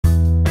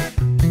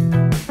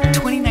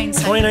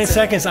29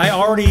 seconds. I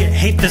already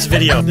hate this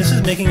video. This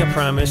is making a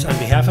promise on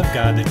behalf of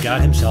God that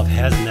God himself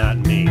has not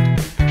made.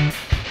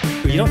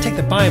 You don't take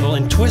the Bible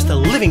and twist the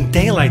living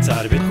daylights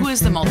out of it. Who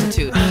is the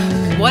multitude?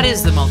 What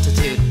is the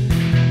multitude?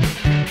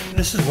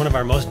 This is one of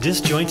our most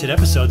disjointed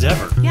episodes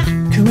ever. Yeah.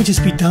 Can we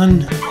just be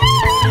done?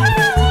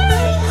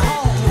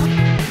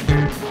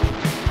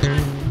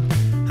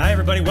 Hi,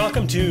 everybody.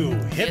 Welcome to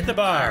Hit the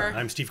Bar.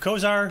 I'm Steve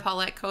Kozar.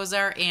 Paulette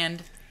Kozar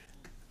and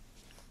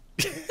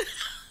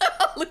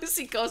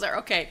Lucy Kozar.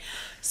 Okay.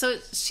 So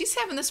she's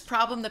having this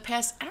problem the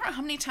past, I don't know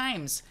how many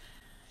times.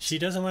 She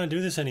doesn't want to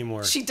do this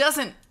anymore. She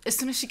doesn't. As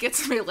soon as she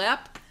gets in my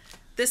lap,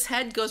 this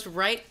head goes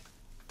right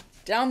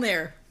down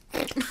there. I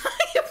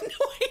have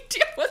no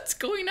idea what's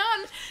going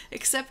on,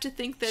 except to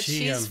think that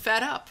she's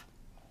fed up.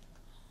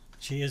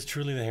 She is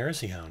truly the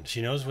heresy hound.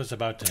 She knows what's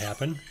about to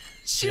happen.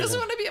 She doesn't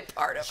want to be a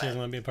part of it. She doesn't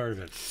want to be a part of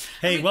it.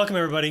 Hey, welcome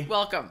everybody.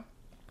 Welcome.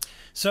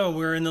 So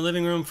we're in the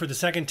living room for the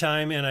second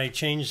time, and I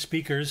changed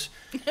speakers.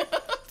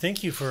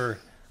 Thank you for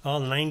all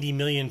 90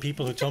 million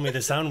people who told me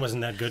the sound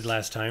wasn't that good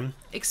last time.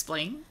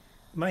 Explain.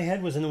 My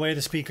head was in the way of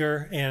the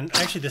speaker, and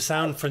actually the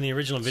sound from the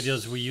original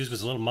videos we used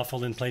was a little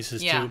muffled in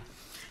places too.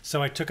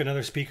 So I took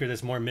another speaker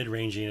that's more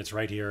mid-rangey, and it's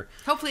right here.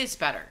 Hopefully it's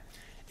better.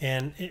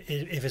 And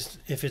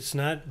if it's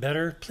not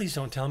better, please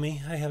don't tell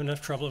me. I have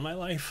enough trouble in my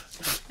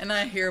life. And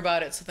I hear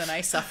about it, so then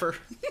I suffer.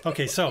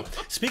 Okay, so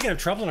speaking of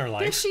trouble in our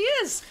life, there she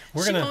is.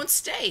 She won't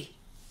stay.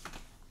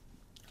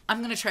 I'm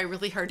going to try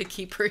really hard to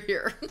keep her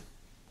here.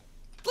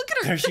 Look at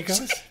her. There she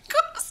goes.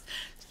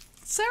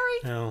 Sorry.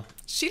 No.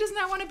 She does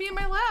not want to be in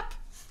my lap.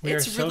 We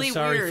it's are so really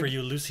sorry weird. For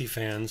you Lucy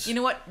fans. You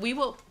know what? We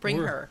will bring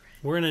her.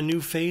 We're in a new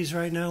phase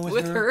right now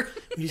with her.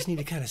 We just need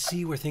to kind of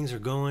see where things are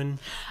going.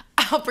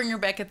 I'll bring her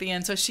back at the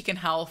end so she can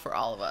howl for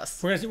all of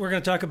us. We're going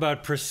to talk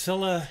about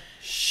Priscilla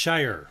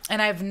Shirer.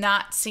 And I've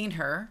not seen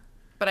her,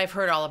 but I've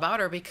heard all about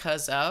her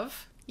because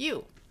of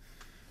you.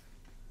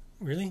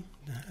 Really?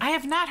 I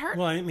have not heard.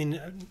 Well, I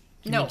mean,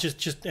 no.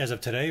 Just as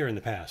of today or in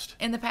the past?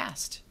 In the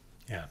past.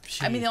 Yeah.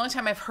 I mean, the only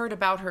time I've heard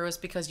about her was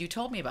because you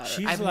told me about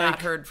her. I've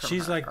not heard from her.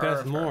 She's like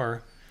Beth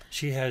Moore.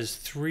 She has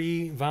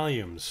 3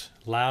 volumes.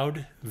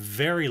 Loud,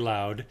 very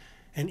loud,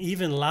 and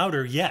even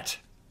louder yet.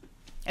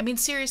 I mean,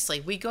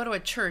 seriously, we go to a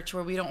church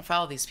where we don't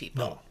follow these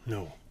people.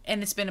 No.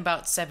 And it's been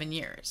about 7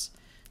 years.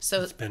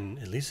 So it's been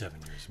at least 7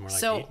 years. More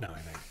like 8 now, I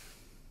think.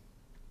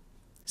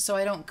 So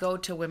I don't go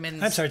to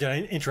women's... I'm sorry, did I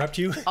interrupt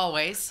you?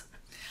 Always.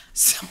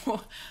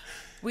 So...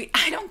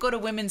 I don't go to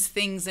women's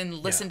things and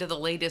listen to the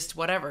latest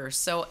whatever.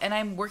 So, and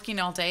I'm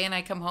working all day and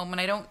I come home and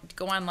I don't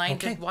go online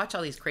to watch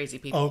all these crazy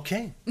people.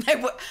 Okay.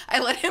 I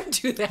let him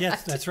do that.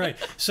 Yes, that's right.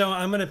 So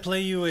I'm going to play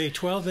you a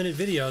 12-minute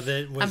video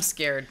that was... I'm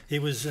scared.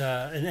 It was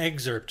an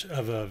excerpt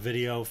of a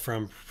video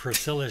from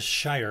Priscilla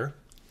Shirer.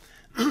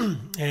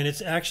 And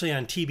it's actually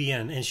on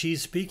TBN. And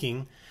she's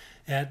speaking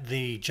at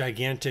the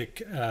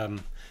gigantic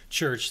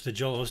church, the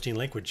Joel Osteen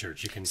Lakewood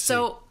Church. You can see.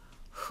 So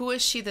who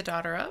is she the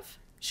daughter of?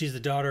 She's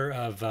the daughter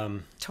of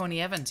Tony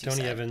Evans.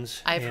 Tony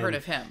Evans. I've heard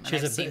of him. She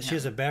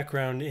has a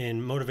background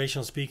in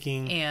motivational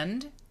speaking.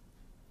 And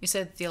you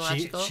said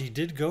theological. She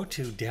did go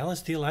to Dallas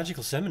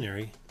Theological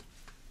Seminary.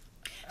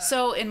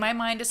 So in my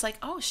mind, it's like,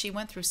 oh, she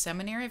went through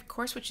seminary. Of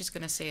course, what she's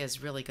going to say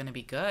is really going to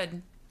be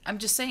good. I'm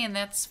just saying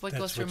that's what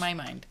goes through my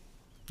mind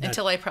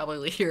until I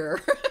probably hear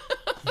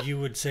her. You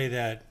would say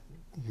that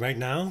right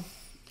now?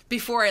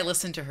 Before I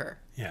listen to her.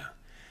 Yeah.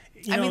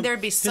 I mean,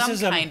 there'd be some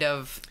kind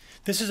of...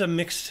 This is a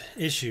mixed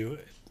issue.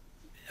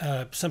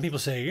 Some people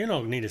say, you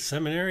don't need a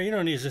seminary. You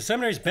don't need a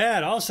seminary's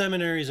bad. All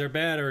seminaries are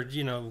bad, or,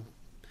 you know.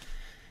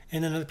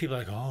 And then other people are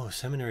like, oh,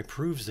 seminary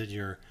proves that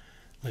you're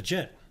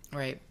legit.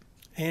 Right.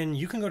 And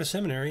you can go to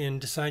seminary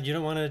and decide you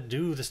don't want to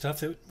do the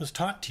stuff that was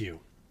taught to you.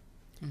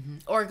 Mm-hmm.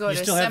 Or go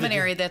to a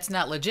seminary that's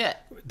not legit.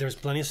 There's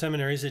plenty of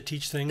seminaries that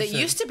teach things that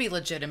used to be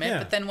legitimate,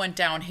 but then went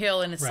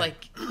downhill, and it's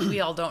like we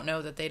all don't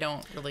know that they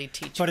don't really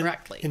teach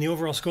correctly. In the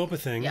overall scope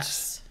of things,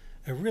 yes.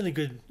 A really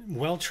good,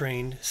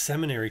 well-trained,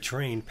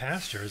 seminary-trained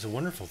pastor is a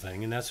wonderful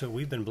thing, and that's what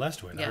we've been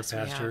blessed with. Yes,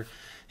 our pastor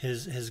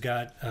has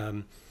got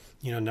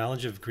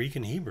knowledge of Greek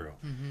and Hebrew,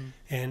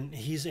 and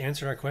he's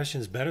answered our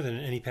questions better than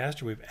any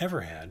pastor we've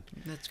ever had.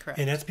 That's correct.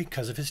 And that's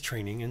because of his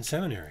training in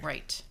seminary.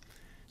 Right.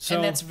 So,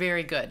 and that's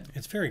very good.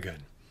 It's very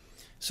good.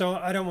 So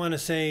I don't want to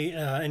say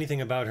anything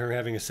about her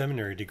having a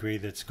seminary degree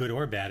that's good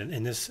or bad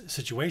in this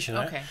situation.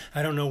 Okay.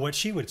 I don't know what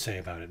she would say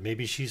about it.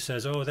 Maybe she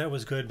says, oh, that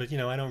was good, but,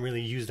 I don't really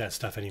use that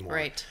stuff anymore.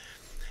 Right.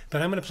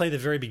 But I'm going to play the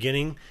very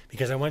beginning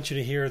because I want you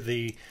to hear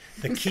the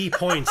key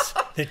points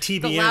that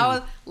TBN...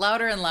 The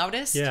louder and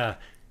loudest? Yeah.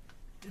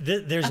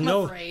 There's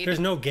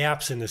no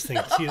gaps in this thing.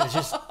 See, it's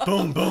just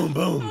boom, boom,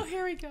 boom. Oh,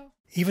 here we go.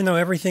 Even though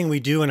everything we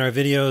do in our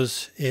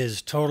videos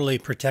is totally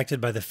protected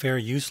by the fair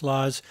use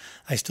laws,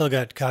 I still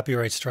got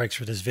copyright strikes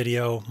for this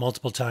video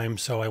multiple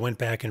times, so I went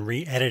back and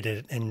re-edited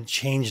it and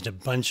changed a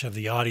bunch of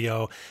the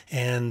audio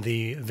and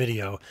the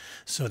video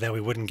so that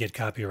we wouldn't get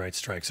copyright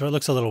strikes. So it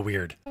looks a little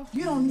weird.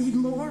 You don't need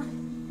more.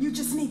 You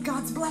just need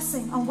God's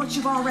blessing on what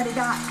you've already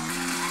got.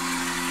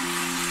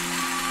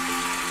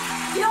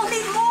 You don't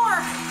need more.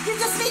 You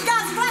just need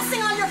God's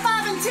blessing on your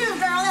 5 and 2,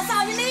 girl. That's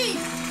all you need.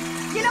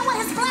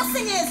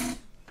 blessing is.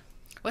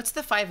 What's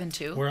the 5 and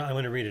 2? Well, I'm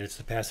going to read it. It's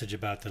the passage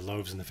about the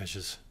loaves and the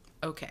fishes.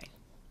 Okay.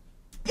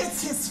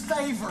 It's his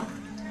favor.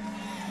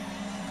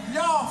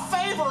 Y'all,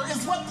 favor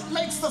is what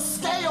makes the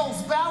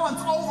scales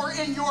balance over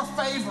in your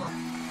favor.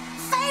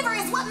 Favor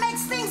is what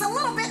makes things a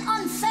little bit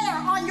unfair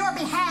on your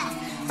behalf.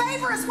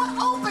 Favor is what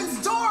opens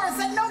doors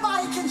that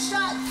nobody can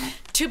shut.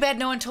 Too bad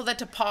no one told that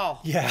to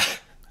Paul. Yeah.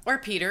 Or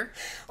Peter.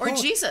 Or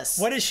Jesus.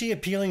 What is she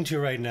appealing to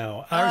right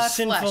now? Our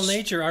sinful flesh.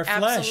 nature, our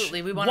flesh.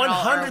 Absolutely. We want it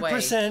all our way.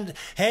 100%.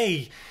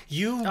 Hey,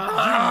 you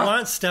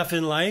want stuff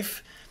in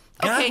life.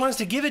 God wants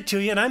to give it to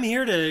you, and I'm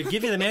here to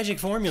give you the magic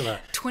formula.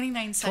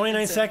 29 seconds.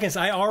 29 seconds.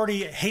 I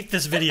already hate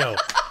this video.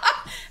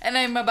 And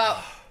I'm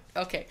about...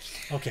 Okay.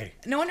 Okay.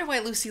 No wonder why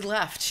Lucy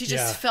left. She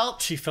just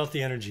felt... She felt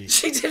the energy.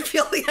 She did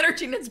feel the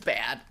energy, and it's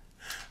bad.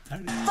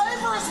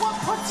 Favor is what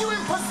puts you in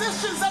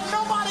positions that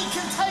nobody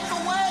can take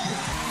away.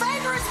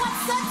 Favor is what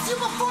sets you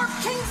before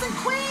kings and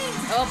queens.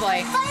 Oh,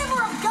 boy.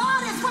 Favor of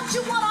God is what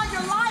you want on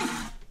your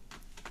life.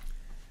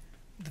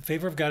 The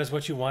favor of God is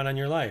what you want on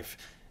your life.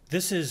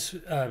 This is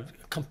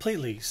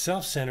completely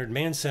self-centered,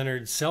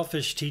 man-centered,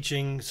 selfish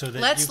teaching so that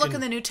Let's look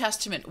in the New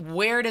Testament.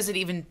 Where does it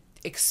even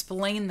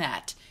explain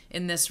that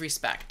in this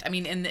respect? I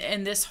mean,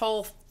 in this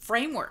whole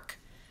framework.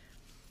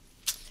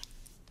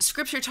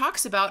 Scripture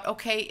talks about,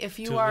 okay, if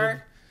you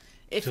are...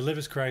 To live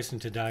as Christ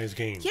and to die as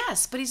gain.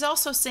 Yes, but he's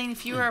also saying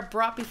if you are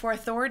brought before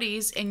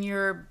authorities and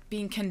you're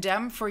being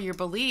condemned for your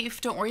belief,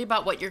 don't worry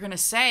about what you're going to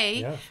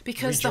say,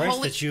 because Rejoice the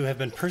Holy that you have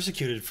been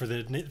persecuted for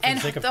the sake of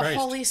Christ. And the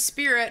Holy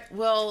Spirit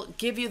will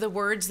give you the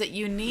words that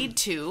you need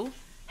to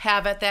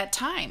have at that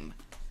time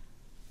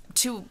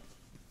to,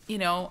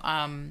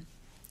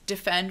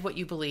 defend what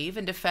you believe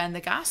and defend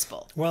the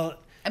gospel. Well,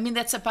 I mean,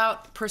 that's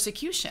about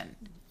persecution.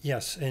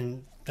 Yes,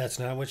 and that's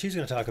not what she's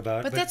going to talk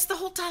about. But that's the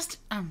whole test.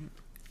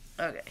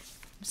 Okay.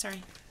 I'm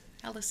sorry.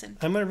 I'll listen.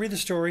 I'm going to read the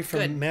story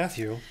from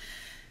Matthew.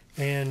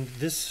 And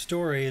this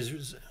story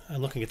is... I'm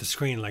looking at the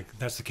screen like,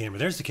 that's the camera.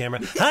 There's the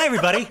camera. Hi,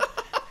 everybody.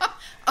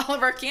 All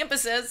of our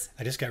campuses.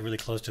 I just got really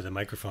close to the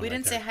microphone. We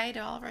didn't say hi to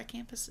all of our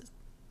campuses.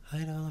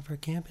 Hi to all of our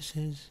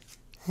campuses.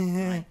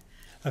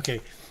 Okay.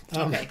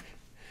 Okay.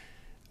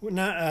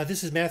 Now,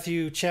 this is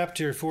Matthew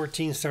chapter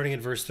 14, starting at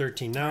verse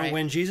 13. Now,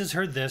 when Jesus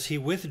heard this, he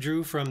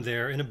withdrew from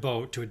there in a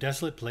boat to a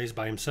desolate place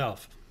by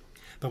himself.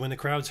 But when the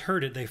crowds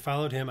heard it, they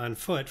followed him on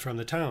foot from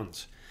the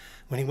towns.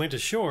 When he went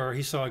ashore,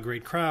 he saw a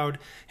great crowd,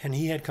 and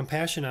he had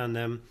compassion on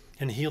them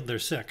and healed their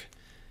sick.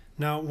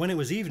 Now, when it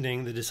was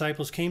evening, the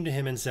disciples came to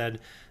him and said,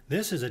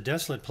 "This is a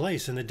desolate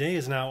place, and the day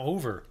is now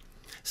over.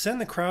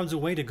 Send the crowds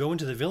away to go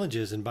into the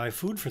villages and buy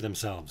food for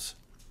themselves."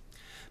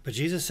 But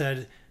Jesus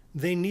said,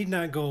 "They need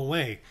not go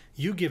away.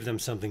 You give them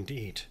something to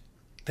eat."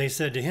 They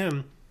said to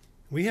him,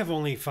 "We have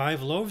only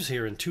 5 loaves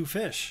here and 2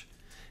 fish."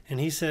 And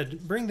he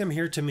said, "Bring them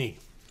here to me."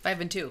 5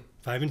 and 2.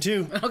 5 and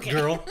 2,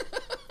 girl.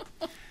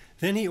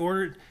 Then he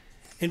ordered,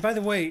 and by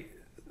the way,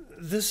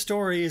 this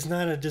story is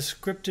not a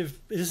descriptive,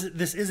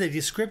 this is a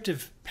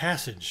descriptive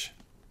passage.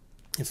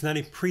 It's not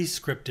a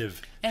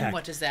prescriptive. And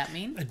what does that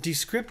mean? A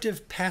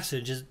descriptive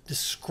passage is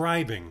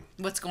describing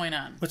what's going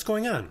on. What's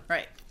going on.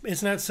 Right.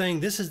 It's not saying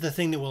this is the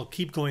thing that will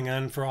keep going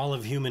on for all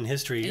of human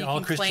history. You all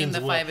can Christians claim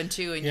the 5 and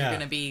 2 and you're going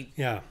to be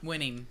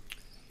winning.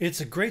 It's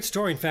a great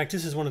story. In fact,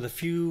 this is one of the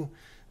few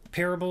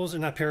parables, or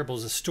not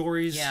parables, the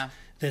stories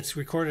that's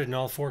recorded in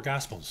all 4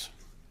 Gospels.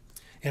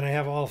 And I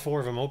have all 4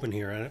 of them open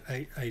here.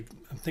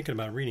 I'm thinking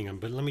about reading them,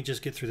 but let me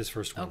just get through this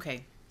first one.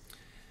 Okay.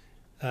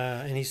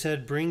 And he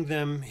said, "Bring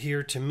them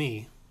here to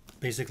me."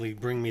 Basically,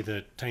 bring me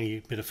the tiny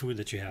bit of food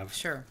that you have.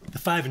 Sure. The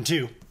 5 and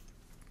 2.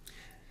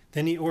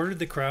 Then he ordered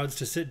the crowds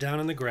to sit down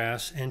on the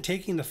grass, and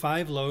taking the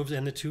 5 loaves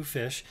and the 2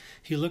 fish,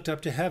 he looked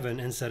up to heaven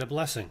and said a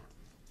blessing.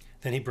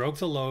 Then he broke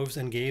the loaves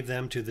and gave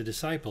them to the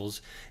disciples,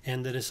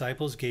 and the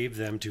disciples gave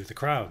them to the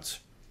crowds.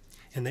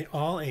 And they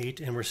all ate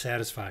and were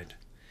satisfied.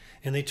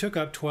 And they took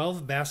up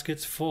 12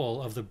 baskets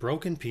full of the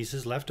broken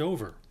pieces left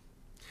over.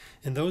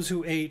 And those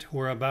who ate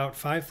were about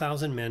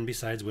 5,000 men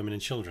besides women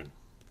and children.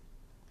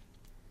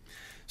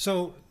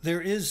 So there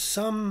is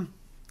some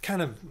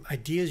kind of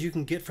ideas you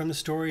can get from the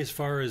story as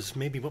far as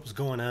maybe what was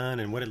going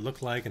on and what it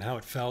looked like and how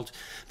it felt,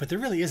 but there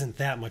really isn't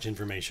that much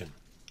information.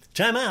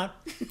 Time out!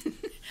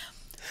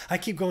 I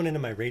keep going into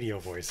my radio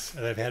voice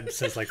that I've had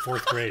since like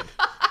 4th grade.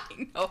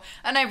 I know,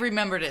 and I've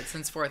remembered it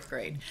since 4th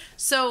grade.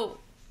 So...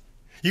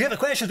 You have a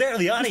question there in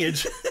the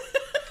audience.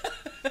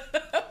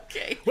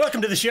 Okay.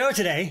 Welcome to the show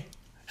today.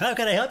 How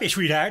can I help you,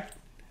 sweetheart?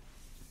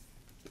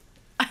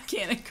 I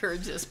can't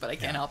encourage this, but I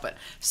can't help it.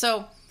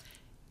 So,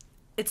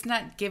 it's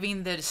not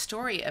giving the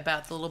story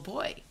about the little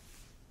boy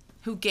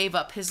who gave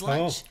up his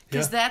lunch.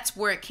 Because that's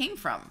where it came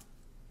from.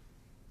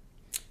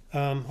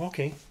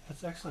 Okay.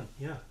 That's excellent.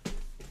 Yeah.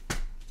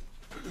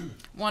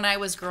 When I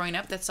was growing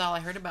up, that's all I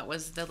heard about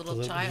was the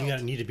little child. You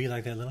need to be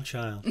like that little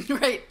child.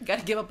 Right. Got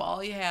to give up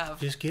all you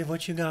have. Just give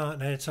what you got.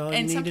 That's all you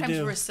need to do. And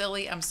sometimes we're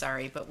silly. I'm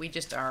sorry, but we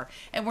just are.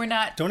 And we're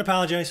not. Don't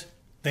apologize.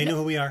 They know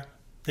who we are.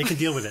 They can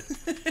deal with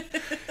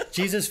it.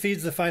 Jesus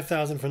feeds the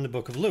 5,000 from the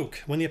book of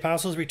Luke. When the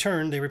apostles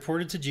returned, they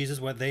reported to Jesus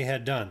what they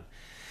had done.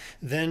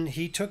 Then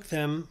he took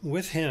them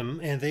with him,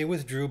 and they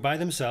withdrew by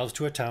themselves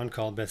to a town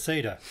called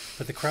Bethsaida.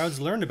 But the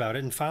crowds learned about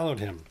it and followed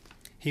him.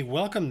 He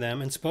welcomed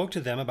them and spoke to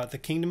them about the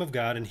kingdom of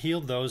God and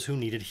healed those who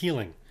needed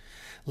healing.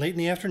 Late in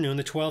the afternoon,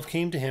 the 12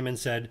 came to him and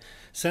said,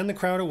 "Send the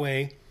crowd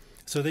away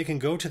so they can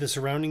go to the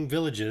surrounding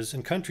villages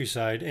and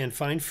countryside and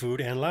find food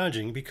and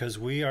lodging, because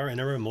we are in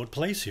a remote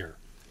place here."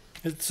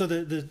 So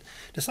the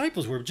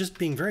disciples were just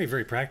being very,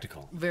 very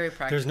practical. Very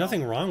practical. There's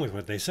nothing wrong with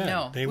what they said.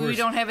 No, we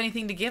don't have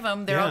anything to give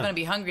them. They're all going to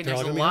be hungry. They're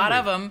There's all a gonna be lot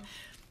hungry. of them.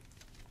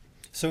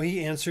 So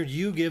he answered,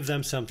 "You give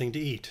them something to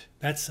eat."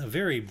 That's a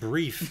very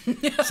brief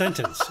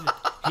sentence.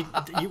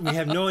 We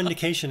have no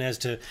indication as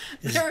to...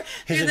 They're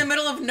in the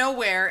middle of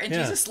nowhere, and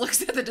Jesus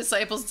looks at the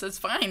disciples and says,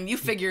 "Fine, you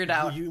figure it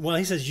out." Well,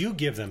 he says, "You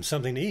give them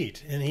something to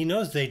eat." And he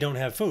knows they don't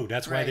have food.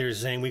 That's why they're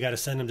saying, "We got to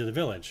send them to the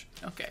village."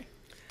 Okay.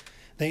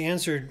 They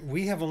answered,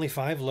 "We have only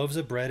 5 loaves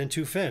of bread and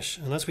 2 fish,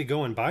 unless we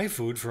go and buy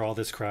food for all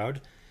this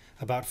crowd."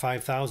 About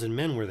 5,000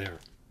 men were there.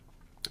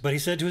 But he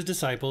said to his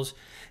disciples,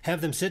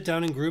 "Have them sit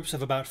down in groups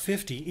of about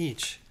 50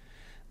 each."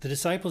 The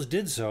disciples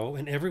did so,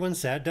 and everyone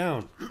sat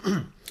down.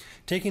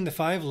 Taking the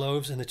 5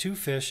 loaves and the 2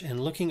 fish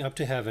and looking up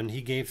to heaven,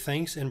 he gave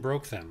thanks and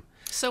broke them.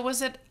 So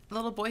was it the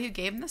little boy who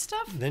gave him the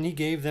stuff? Then he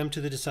gave them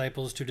to the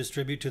disciples to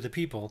distribute to the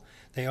people.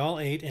 They all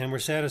ate and were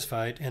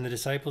satisfied, and the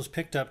disciples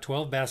picked up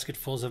 12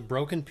 basketfuls of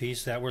broken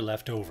pieces that were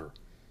left over.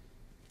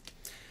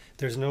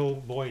 There's no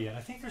boy yet.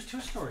 I think there's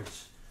 2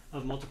 stories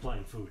of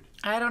multiplying food.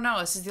 I don't know.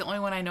 This is the only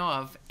one I know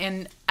of.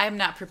 And I'm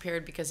not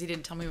prepared because he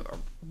didn't tell me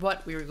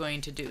what we were going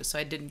to do. So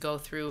I didn't go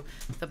through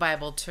the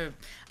Bible to...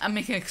 I'm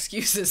making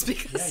excuses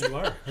because... Yeah, you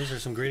are. Those are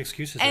some great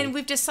excuses. And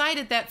we've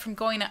decided that from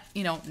going,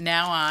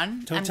 now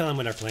on... Don't tell them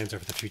what our plans are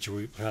for the future.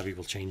 We probably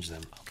will change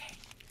them. Okay.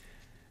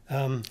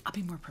 I'll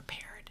be more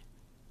prepared.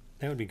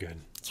 That would be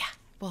good. Yeah.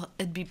 Well,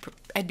 I'd be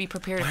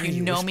prepared Why if are you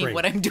you know me whispering?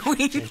 what I'm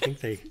doing. I think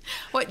they...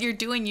 What you're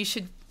doing, you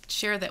should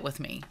share that with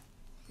me.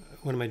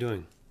 What am I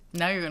doing?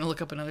 Now you're going to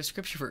look up another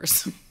scripture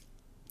verse.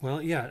 Well,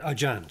 yeah. Oh,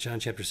 John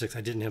chapter 6. I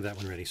didn't have that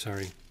one ready.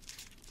 Sorry.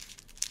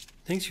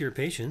 Thanks for your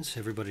patience,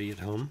 everybody at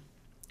home.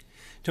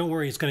 Don't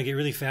worry, it's going to get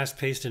really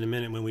fast-paced in a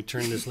minute when we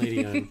turn this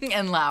lady on.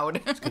 And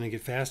loud. It's going to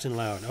get fast and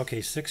loud. Okay,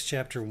 6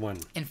 chapter 1.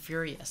 And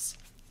furious.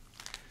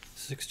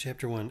 6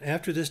 chapter 1.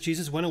 After this,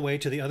 Jesus went away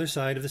to the other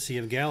side of the Sea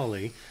of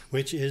Galilee,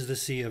 which is the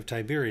Sea of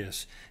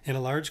Tiberias, and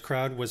a large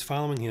crowd was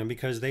following him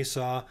because they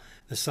saw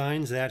the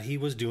signs that he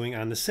was doing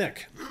on the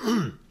sick.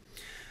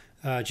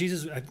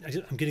 Jesus,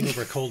 I'm getting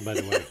over a cold, by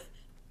the way.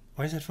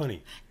 Why is that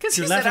funny? Because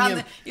you said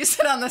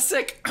on the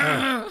sick.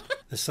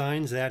 The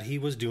signs that he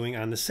was doing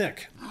on the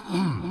sick.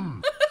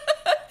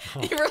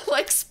 You were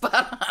like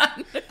spot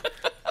on.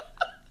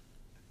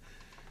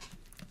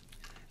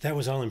 That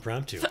was all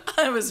impromptu.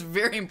 That was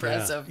very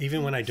impressive. Yeah.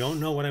 Even when I don't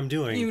know what I'm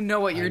doing. You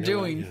know what you're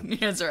doing.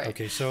 That's right.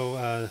 Okay,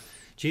 so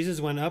Jesus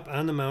went up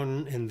on the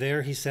mountain, and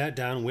there he sat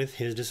down with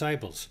his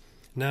disciples.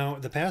 Now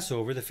the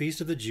Passover, the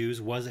feast of the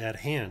Jews, was at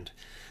hand.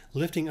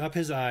 Lifting up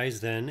his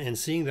eyes then, and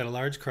seeing that a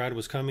large crowd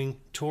was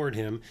coming toward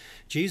him,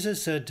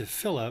 Jesus said to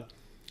Philip,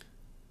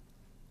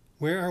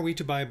 "Where are we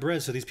to buy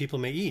bread so these people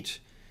may eat?"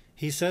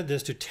 He said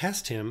this to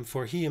test him,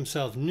 for he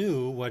himself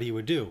knew what he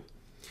would do.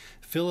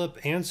 Philip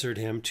answered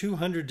him,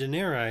 200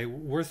 denarii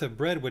worth of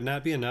bread would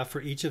not be enough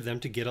for each of them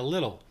to get a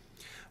little.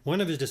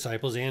 One of his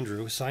disciples,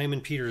 Andrew,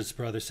 Simon Peter's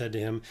brother, said to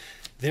him,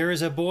 "There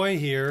is a boy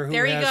here who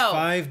has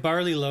 5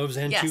 barley loaves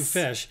and 2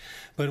 fish,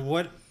 but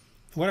what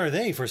are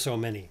they for so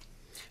many?"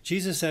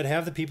 Jesus said,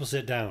 "Have the people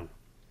sit down."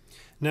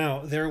 Now,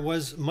 there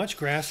was much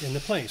grass in the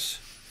place,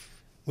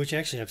 which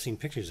actually I've seen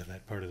pictures of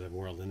that part of the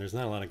world, and there's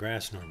not a lot of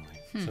grass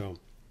normally. So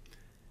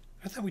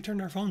I thought we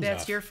turned our phones off.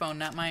 That's your phone,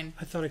 not mine.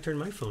 I thought I turned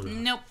my phone off.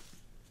 Nope.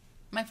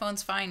 My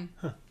phone's fine.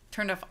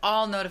 Turned off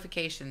all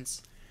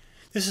notifications.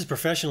 This is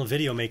professional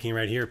video making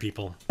right here,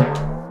 people.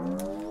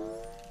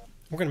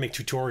 We're going to make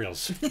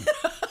tutorials.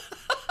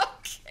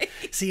 Okay.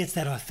 See, it's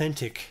that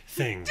authentic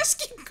thing. Just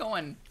keep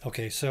going.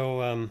 Okay,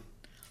 so...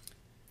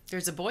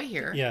 There's a boy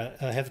here. Yeah,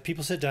 have the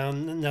people sit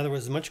down. Now there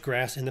was much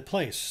grass in the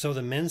place. So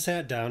the men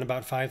sat down,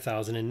 about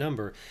 5,000 in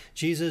number.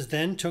 Jesus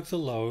then took the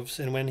loaves,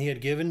 and when he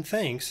had given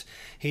thanks,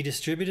 he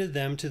distributed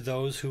them to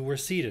those who were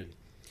seated.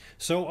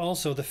 So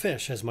also the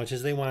fish, as much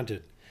as they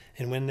wanted.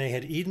 And when they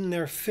had eaten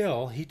their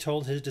fill, he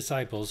told his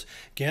disciples,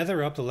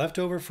 "Gather up the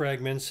leftover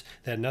fragments,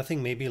 that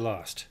nothing may be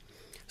lost."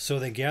 So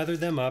they gathered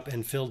them up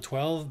and filled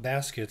 12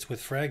 baskets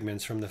with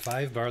fragments from the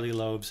 5 barley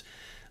loaves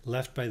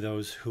left by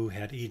those who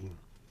had eaten.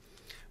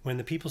 When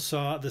the people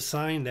saw the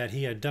sign that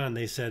he had done,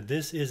 they said,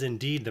 "This is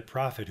indeed the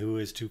prophet who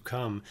is to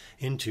come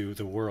into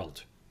the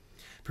world."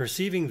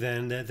 Perceiving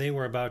then that they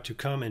were about to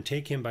come and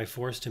take him by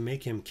force to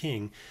make him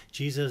king,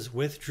 Jesus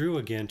withdrew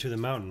again to the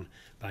mountain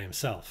by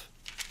himself.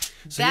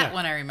 So, that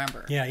one I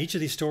remember. Yeah, each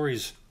of these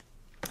stories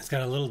has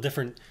got a little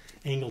different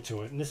angle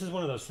to it. And this is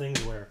one of those things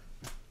where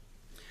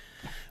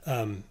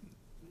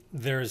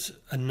there's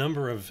a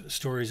number of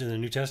stories in the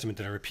New Testament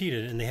that are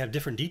repeated, and they have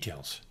different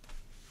details.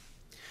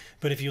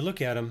 But if you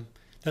look at them,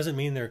 doesn't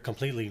mean they're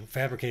completely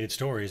fabricated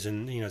stories,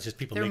 and it's just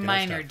people making up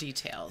stuff. They're minor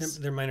details.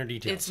 They're minor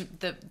details.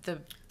 It's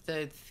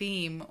the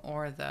theme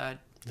or the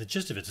the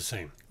gist of it's the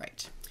same.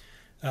 Right.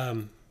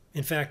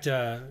 In fact,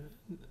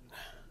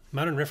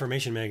 Modern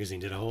Reformation magazine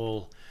did a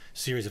whole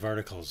series of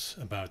articles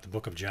about the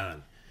Book of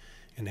John,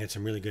 and they had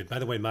some really good. By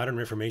the way, Modern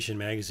Reformation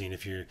magazine,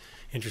 if you're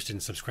interested in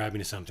subscribing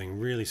to something,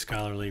 really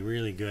scholarly,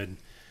 really good.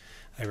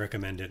 I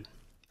recommend it.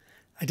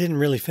 I didn't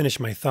really finish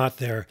my thought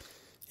there.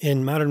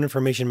 In Modern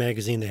Reformation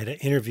magazine, they had an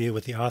interview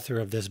with the author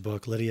of this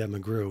book, Lydia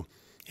McGrew,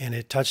 and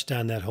it touched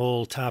on that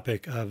whole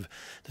topic of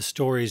the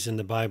stories in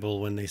the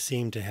Bible when they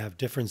seem to have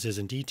differences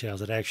in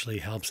details that actually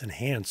helps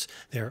enhance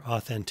their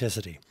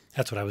authenticity.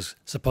 That's what I was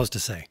supposed to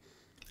say.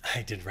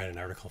 I did write an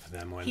article for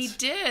them once. He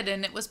did,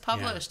 and it was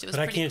published. Yeah. It was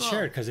but pretty I can't cool.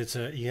 share it because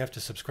you have to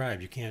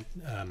subscribe. You can't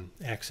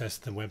access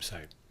the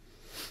website.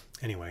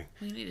 Anyway.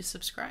 You need to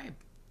subscribe.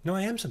 No,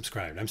 I am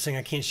subscribed. I'm saying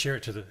I can't share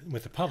it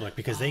with the public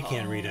because they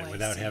can't read it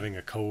without having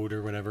a code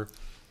or whatever.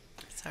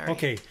 Sorry.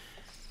 Okay.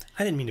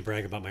 I didn't mean to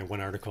brag about my one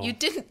article. You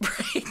didn't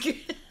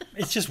brag.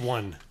 It's just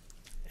one.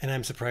 And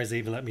I'm surprised they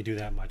even let me do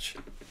that much.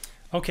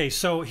 Okay,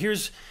 so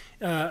here's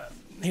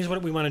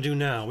what we want to do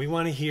now. We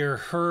want to hear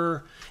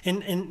her.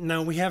 And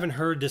now we haven't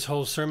heard this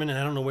whole sermon, and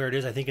I don't know where it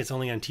is. I think it's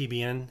only on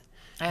TBN.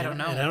 I don't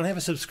know. And I don't have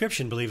a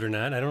subscription, believe it or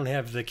not. I don't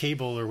have the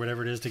cable or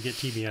whatever it is to get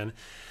TBN.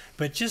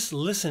 But just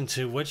listen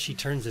to what she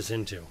turns this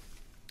into.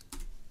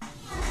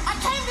 I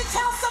came to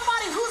tell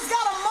somebody who's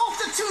got a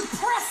multitude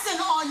pressing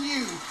on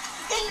you.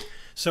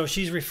 So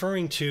she's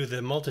referring to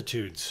the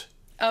multitudes.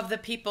 Of the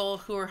people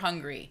who were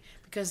hungry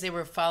because they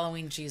were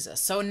following Jesus.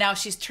 So now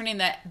she's turning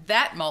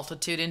that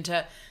multitude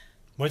into...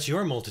 What's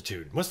your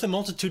multitude? What's the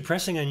multitude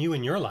pressing on you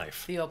in your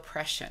life? The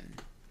oppression.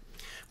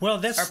 Well,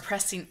 that's... Or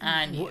pressing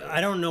on you.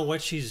 I don't know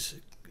what she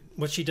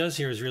does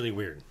here is really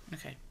weird.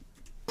 Okay.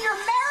 In your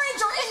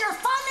marriage or in your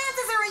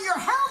finances or in your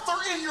health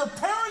or in your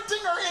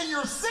parenting or in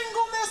your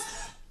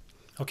singleness.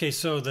 Okay,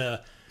 so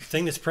the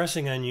thing that's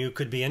pressing on you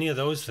could be any of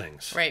those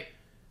things. Right.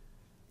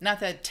 Not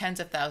the tens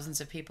of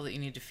thousands of people that you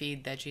need to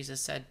feed that Jesus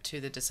said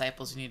to the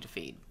disciples you need to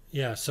feed.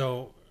 Yeah,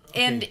 so...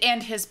 Okay.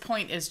 And his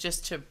point is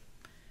just to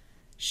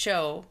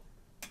show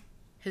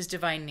his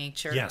divine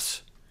nature.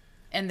 Yes.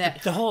 And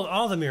that...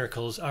 all the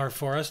miracles are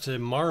for us to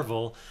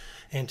marvel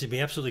and to be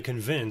absolutely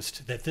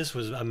convinced that this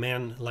was a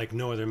man like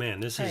no other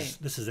man. This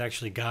is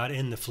actually God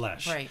in the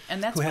flesh. Right,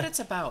 and that's what it's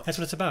about. That's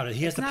what it's about.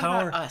 He has the not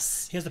power. about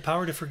us. He has the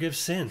power to forgive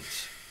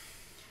sins.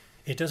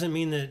 It doesn't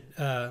mean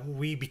that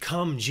we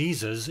become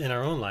Jesus in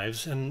our own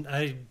lives, and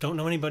I don't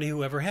know anybody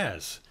who ever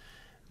has.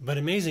 But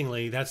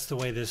amazingly, that's the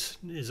way this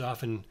is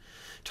often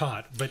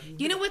taught. But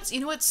you know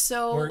what's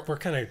so we're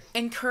kind of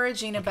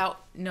encouraging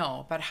about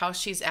how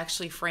she's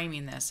actually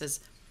framing this is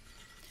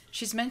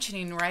she's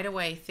mentioning right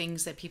away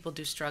things that people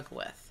do struggle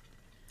with.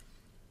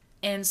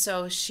 And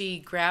so she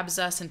grabs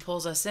us and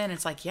pulls us in.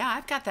 It's like, yeah,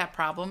 I've got that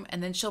problem.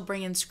 And then she'll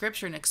bring in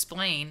scripture and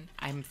explain,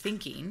 I'm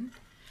thinking,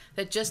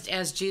 that just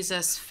as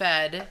Jesus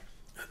fed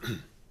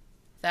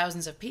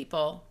thousands of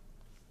people,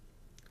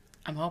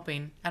 I'm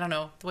hoping, I don't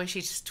know, the way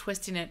she's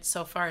twisting it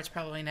so far, it's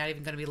probably not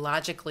even going to be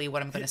logically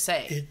what I'm going to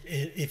say.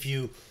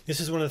 This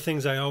is one of the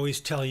things I always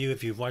tell you,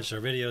 if you've watched our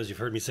videos, you've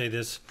heard me say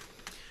this,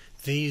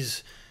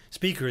 these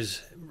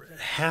speakers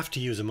have to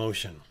use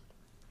emotion.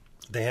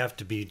 They have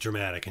to be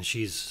dramatic, and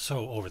she's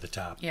so over the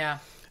top. Yeah.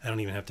 I don't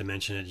even have to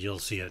mention it. You'll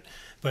see it.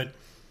 But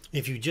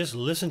if you just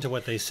listen to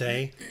what they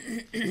say,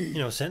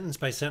 sentence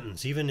by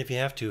sentence, even if you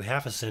have to,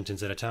 half a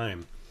sentence at a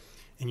time,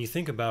 and you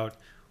think about,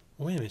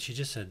 wait a minute, she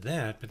just said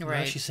that, but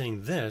now she's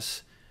saying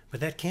this, but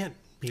that can't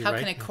be right. How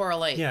can it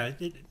correlate? Yeah,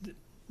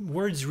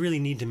 words really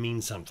need to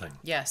mean something.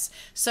 Yes.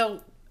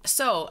 So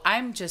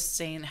I'm just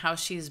saying how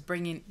she's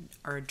bringing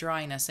or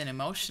drawing us in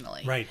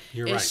emotionally. Right,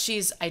 you're right.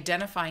 She's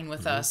identifying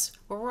with us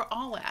where we're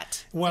all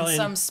at in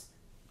some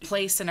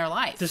place in our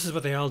life. This is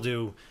what they all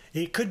do.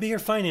 It could be your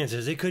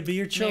finances. It could be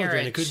your children.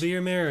 Marriage. It could be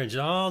your marriage.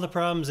 All the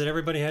problems that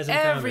everybody has in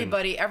common.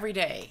 Everybody, every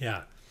day.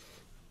 Yeah.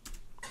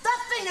 That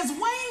thing is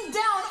weighing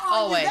down on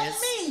Always. you.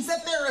 That means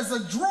that there is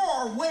a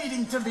drawer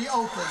waiting to be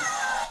opened.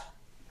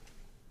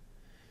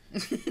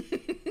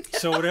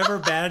 So whatever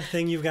bad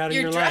thing you've got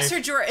in your life.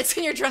 Dresser drawer. It's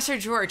in your dresser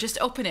drawer. Just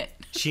open it.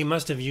 She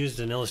must have used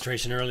an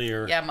illustration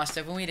earlier. Yeah, must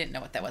have. When we didn't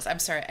know what that was. I'm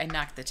sorry. I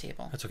knocked the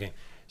table. That's okay.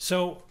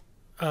 So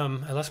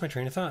I lost my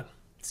train of thought.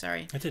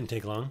 Sorry. That didn't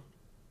take long.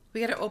 We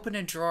got to open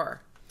a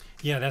drawer.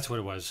 Yeah, that's what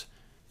it was.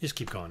 Just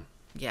keep going.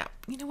 Yeah.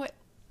 You know what?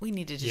 We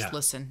need to just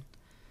listen.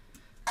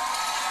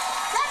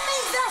 That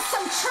means there's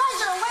some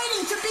treasure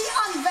waiting to be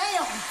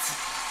unveiled.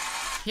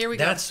 Here we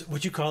go. That's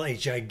what you call a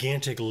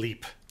gigantic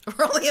leap.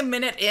 We're only a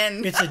minute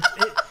in.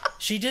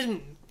 She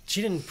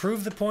didn't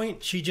prove the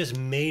point. She just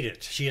made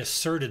it. She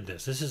asserted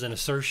this. This is an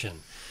assertion.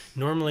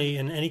 Normally,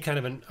 in any kind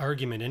of an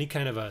argument, any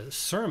kind of a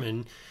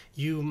sermon,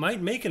 you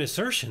might make an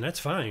assertion. That's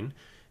fine.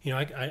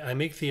 I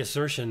make the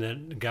assertion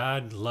that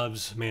God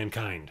loves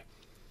mankind.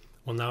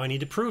 Well, now I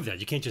need to prove that.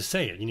 You can't just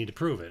say it. You need to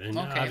prove it. And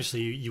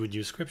obviously, you would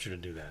use scripture to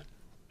do that.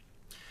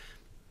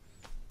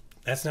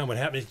 That's not what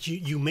happens.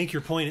 You make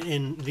your point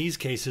in these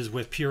cases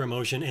with pure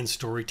emotion and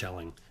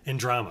storytelling and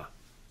drama.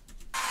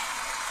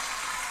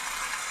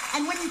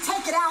 And when you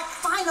take it out,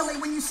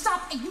 finally, when you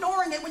stop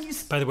ignoring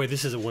it, By the way,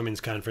 this is a women's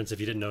conference, if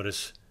you didn't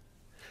notice.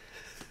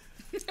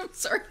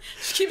 Sorry,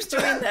 she keeps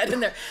doing that in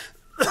there.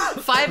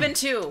 5 and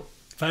 2.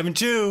 5 and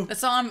 2.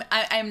 That's all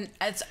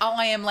That's all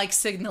I am like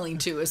signaling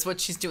to is what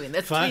she's doing.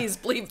 That please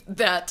believe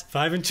that.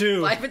 5 and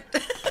 2. 5 and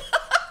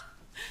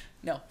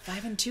No,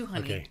 5 and 2,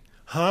 honey. Okay.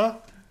 Huh?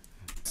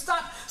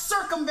 Stop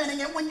circumventing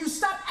it when you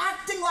stop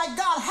acting like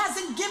God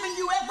hasn't given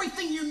you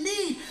everything you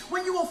need,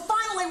 when you will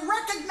finally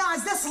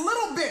recognize this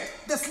little bit,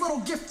 this little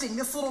gifting,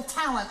 this little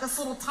talent, this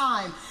little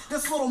time,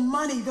 this little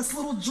money, this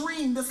little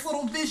dream, this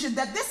little vision,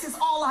 that this is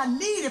all I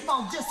need if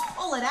I'll just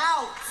pull it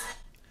out.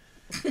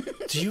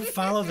 Do you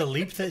follow the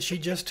leap that she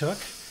just took?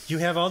 You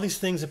have all these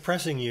things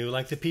oppressing you,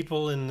 like the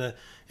people in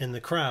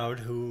the crowd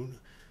who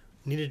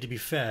needed to be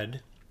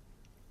fed.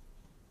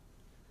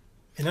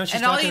 And now she's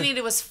and all you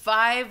needed was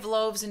 5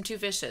 loaves and 2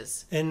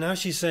 fishes. And now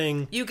she's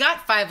saying, "You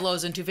got 5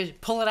 loaves and 2 fishes.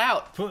 Pull it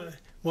out."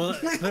 Well,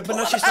 but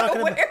now she's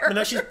talking about. But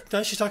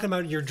now she's talking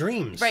about your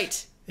dreams,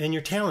 right? And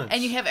your talents.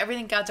 And you have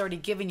everything God's already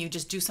given you.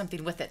 Just do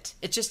something with it.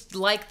 It's just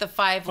like the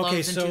 5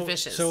 loaves and 2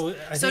 fishes. So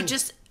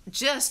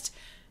just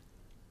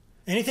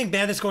anything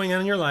bad that's going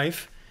on in your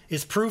life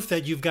is proof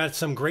that you've got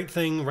some great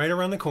thing right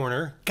around the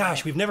corner.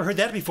 Gosh, we've never heard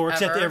that before,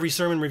 except every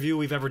sermon review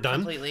we've ever done.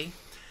 Completely.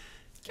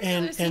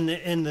 And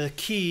the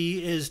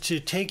key is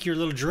to take your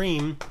little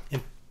dream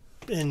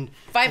and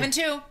 5 and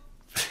 2.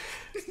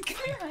 Come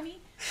here, honey.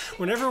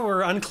 Whenever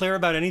we're unclear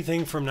about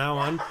anything from now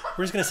on,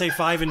 we're just going to say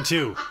 5 and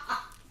 2.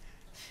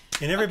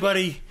 And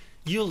everybody,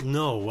 you'll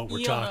know what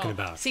we're talking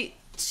about. See,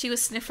 she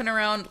was sniffing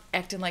around,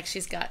 acting like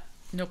she's got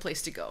no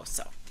place to go.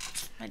 So,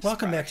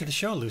 welcome back to the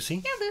show, Lucy.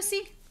 Yeah,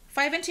 Lucy.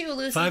 5 and 2,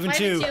 Lucy. 5 and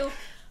 2. 5 and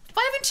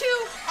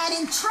 2. And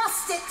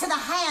entrust it to the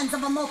hands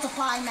of a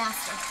multiplying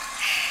master.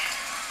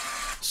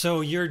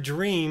 So your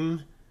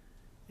dream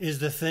is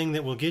the thing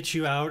that will get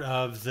you out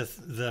of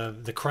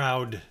the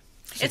crowd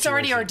situation. It's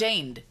already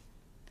ordained.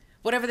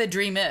 Whatever the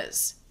dream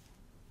is.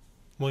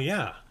 Well,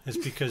 yeah. It's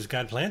because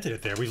God planted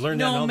it there. We've learned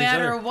that in all No these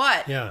matter other...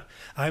 what. Yeah.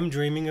 I'm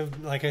dreaming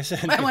of, like I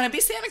said... I want to be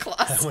Santa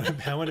Claus.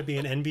 I want to be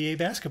an NBA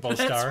basketball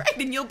star. That's right,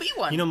 and you'll be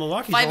one. You know,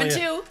 Milwaukee's 5 and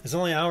 2. It's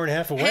only an hour and a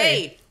half away.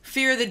 Hey,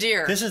 fear the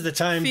deer. This is the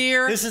time.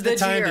 Fear this is the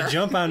time deer. to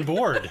jump on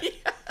board. Yes.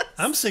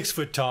 I'm 6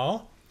 foot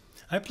tall.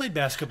 I played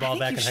basketball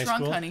back in high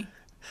shrunk, school. Honey.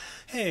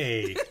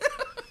 Hey.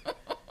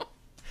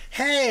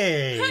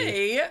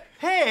 Hey.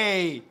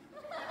 Hey.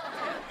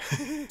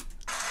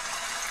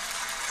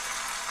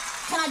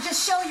 Can I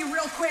just show you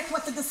real quick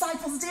what the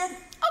disciples did?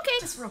 Okay.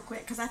 Just real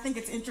quick, because I think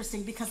it's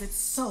interesting because it's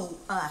so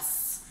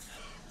us.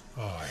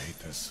 Oh, I hate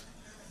this.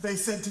 They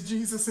said to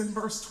Jesus in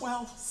verse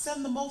 12,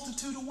 send the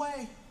multitude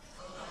away.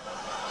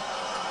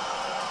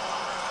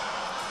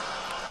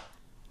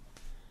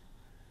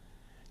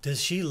 Does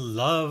she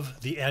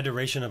love the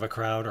adoration of a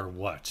crowd or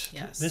what?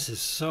 Yes. This is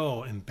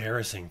so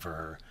embarrassing for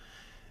her.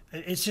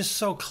 It's just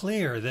so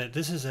clear that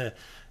this is a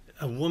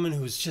woman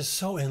who's just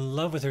so in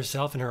love with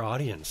herself and her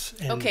audience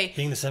and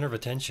being the center of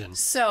attention.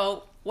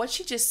 So what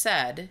she just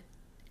said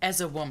as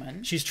a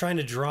woman... She's trying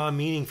to draw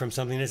meaning from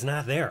something that's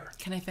not there.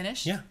 Can I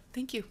finish? Yeah.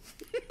 Thank you.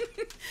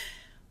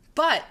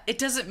 But it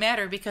doesn't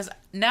matter because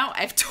now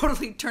I've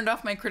totally turned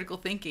off my critical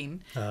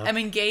thinking. I'm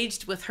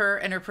engaged with her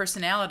and her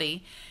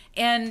personality.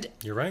 And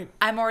you're right.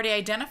 I'm already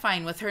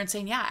identifying with her and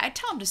saying, yeah, I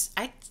tell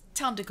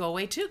him to go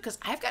away too because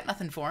I've got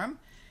nothing for him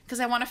because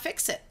I want to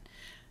fix it.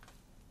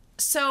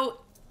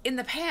 So in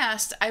the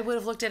past, I would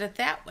have looked at it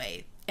that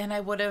way, and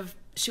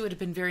she would have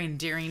been very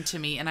endearing to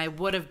me, and I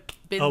would have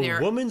been there.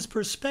 A Woman's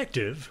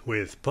Perspective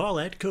with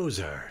Paulette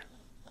Kozar.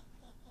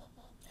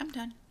 I'm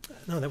done.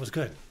 No, that was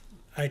good.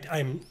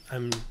 I'm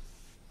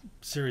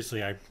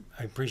seriously, I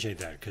appreciate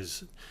that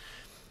because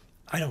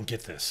I don't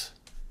get this.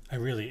 I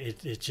really,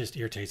 it just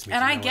irritates me.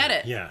 And I get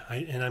it. Yeah,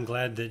 and I'm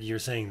glad that you're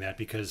saying that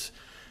because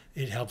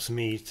it helps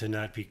me to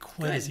not be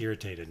quite as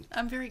irritated.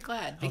 I'm very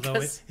glad. Although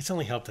it's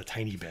only helped a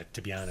tiny bit,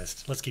 to be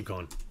honest. Let's keep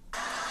going.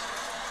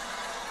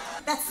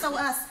 That's so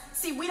us.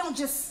 See, we don't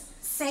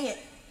just say it.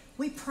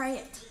 We pray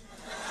it.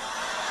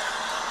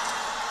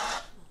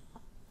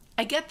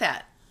 I get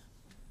that.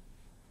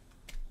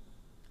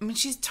 I mean,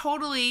 she's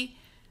totally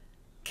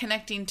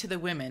connecting to the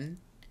women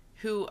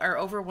who are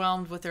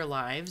overwhelmed with their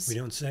lives. We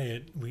don't say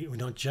it. We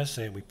don't just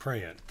say it. We pray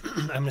it.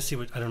 I'm going to see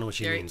I don't know what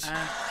she means.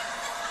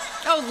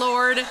 Oh,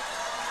 Lord.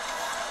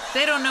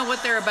 They don't know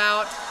what they're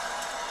about.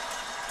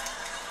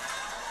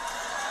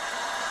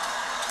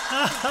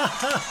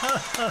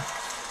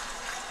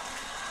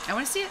 I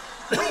want to see it.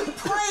 We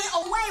pray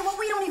away what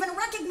we don't even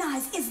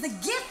recognize is the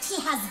gift he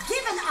has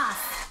given us.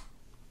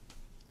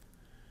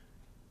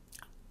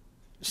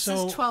 This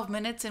is 12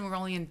 minutes and we're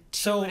only in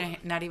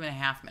not even a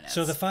half minutes.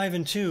 So the 5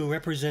 and 2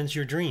 represents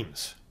your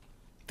dreams.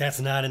 That's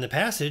not in the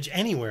passage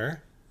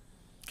anywhere.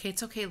 Okay,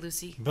 it's okay,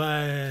 Lucy.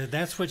 But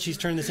that's what she's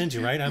turned this into,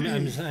 right?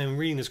 I'm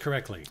reading this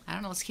correctly. I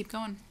don't know. Let's keep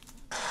going.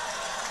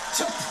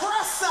 To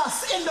press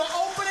us into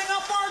opening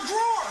up our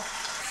drawer.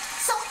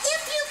 So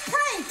if you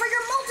pray for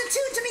your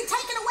multitude to be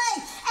taken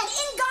away, and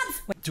in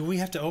God's... Do we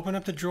have to open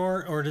up the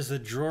drawer, or does the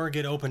drawer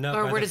get opened up?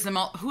 Or who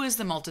is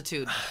the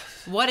multitude?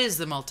 What is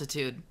the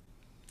multitude?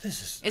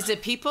 Is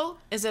it people?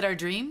 Is it our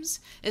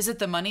dreams? Is it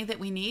the money that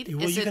we need?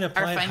 Well, you can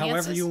apply it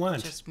however you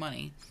want. Just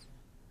money.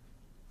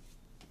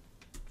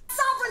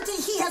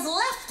 has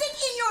left it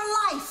in your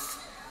life.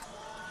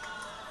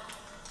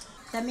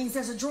 That means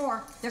there's a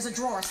drawer. There's a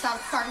drawer.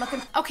 Start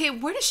looking. Okay,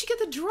 where did she get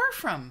the drawer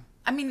from?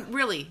 I mean,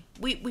 really,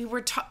 we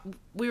were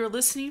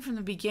listening from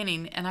the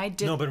beginning, and I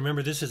did. No, but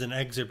remember, this is an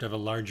excerpt of a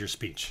larger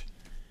speech.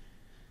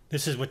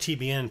 This is what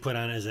TBN put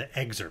on as an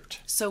excerpt.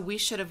 So we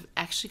should have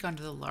actually gone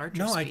to the larger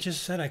No, speech. I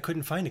just said I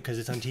couldn't find it because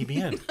it's on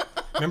TBN.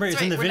 Remember, it's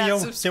right, in the we're not video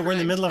that we're in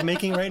the subscribed. middle of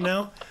making right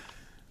now?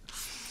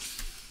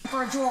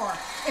 For a drawer.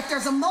 If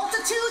there's a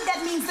multitude,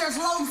 that means there's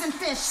loaves and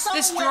fish.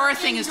 This somewhere drawer in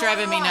thing is your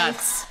driving me life.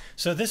 nuts.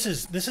 So this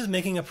is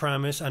making a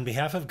promise on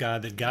behalf of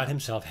God that God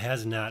himself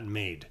has not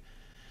made.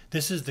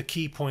 This is the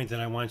key point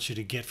that I want you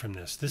to get from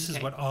this. This is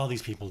what all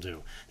these people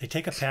do. They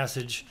take a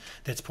passage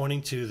that's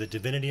pointing to the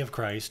divinity of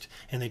Christ,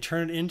 and they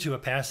turn it into a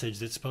passage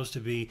that's supposed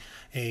to be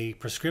a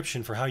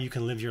prescription for how you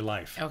can live your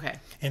life. Okay.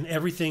 And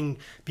everything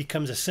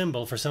becomes a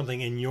symbol for something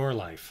in your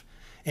life.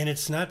 And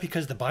it's not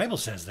because the Bible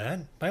says that.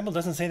 The Bible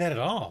doesn't say that at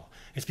all.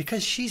 It's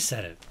because she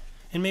said it.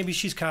 And maybe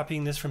she's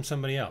copying this from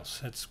somebody else.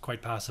 That's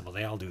quite possible.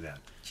 They all do that.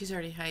 She's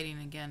already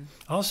hiding again.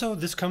 Also,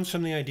 this comes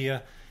from the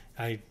idea,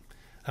 I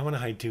want to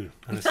hide too,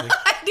 honestly.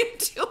 I do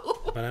too.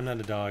 But I'm not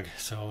a dog,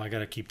 so I got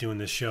to keep doing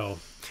this show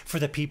for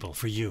the people,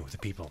 for you, the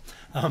people.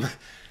 I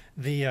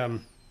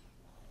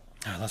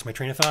lost my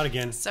train of thought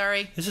again.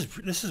 Sorry.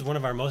 This is one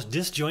of our most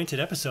disjointed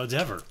episodes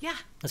ever. Yeah.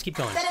 Let's keep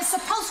going. That is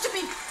supposed to be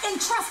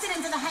entrusted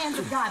into the hands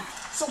of God.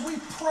 So we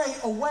pray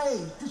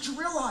away. Did you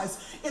realize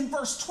in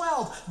verse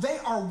 12, they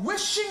are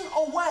wishing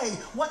away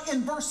what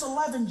in verse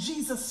 11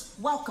 Jesus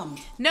welcomed?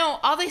 No,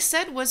 all they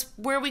said was,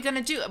 where are we going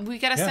to do? We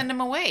got to send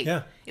him away.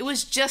 Yeah. It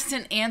was just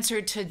an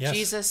answer to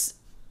Jesus'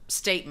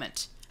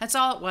 statement. That's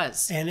all it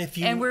was.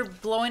 And we're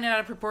blowing it out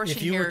of proportion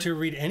If you here. were to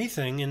read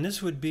anything, and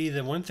this would be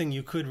the one thing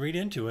you could read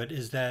into it,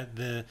 is that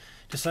the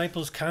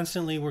disciples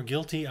constantly were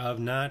guilty of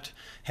not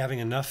having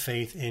enough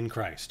faith in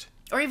Christ.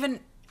 Or even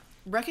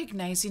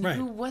recognizing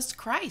who was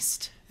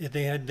Christ.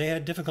 They had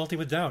difficulty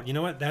with doubt. You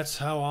know what? That's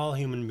how all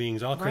human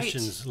beings, all Right.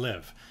 Christians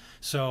live.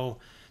 So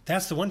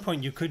that's the one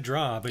point you could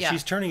draw, but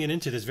she's turning it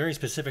into this very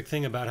specific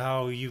thing about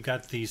how you've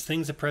got these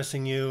things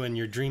oppressing you and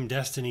your dream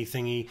destiny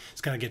thingy is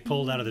going to get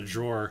pulled out of the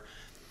drawer.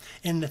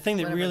 And the thing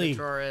that Whatever really the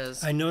drawer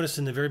is. I noticed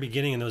in the very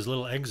beginning in those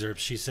little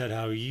excerpts, she said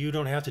how you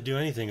don't have to do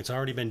anything. It's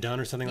already been done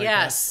or something like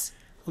that. Yes.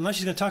 Well, now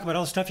she's going to talk about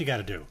all the stuff you got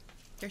to do.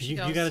 There she You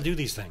goes. got to do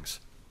these things.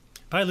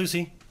 Bye,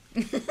 Lucy.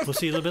 We'll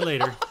see you a little bit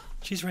later.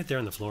 She's right there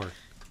on the floor.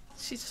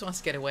 She just wants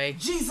to get away.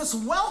 Jesus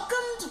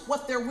welcomed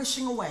what they're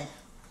wishing away.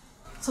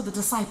 So the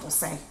disciples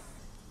say,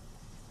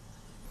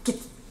 get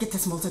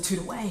this multitude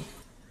away.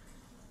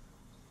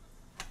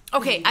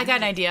 Okay, I got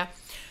an idea.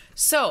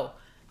 So,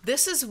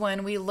 this is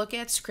when we look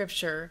at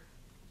Scripture,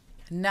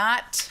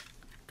 not...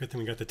 Good thing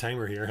we got the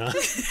timer here, huh?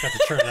 Got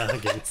to turn it on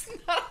again.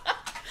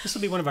 This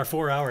will be one of our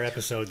 4-hour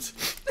episodes.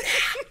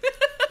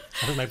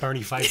 I think my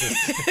Barney Fife.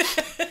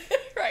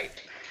 Right.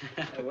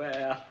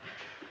 Well,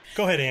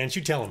 Go ahead, Ange.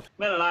 You tell him.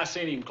 the minute I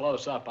seen him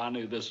close up, I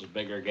knew this was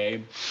bigger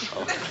game.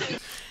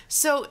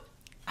 So...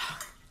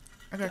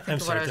 I gotta think I'm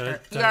of what sorry. I was did I-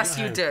 gonna... did I- Yes,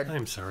 you did.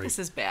 I'm sorry. This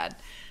is bad.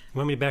 You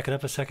want me to back it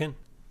up a second?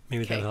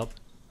 Maybe that'll help.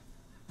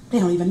 They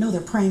don't even know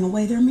they're praying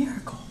away their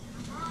miracle.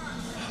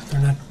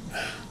 They're not.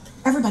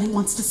 Everybody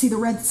wants to see the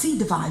Red Sea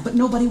divide, but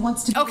nobody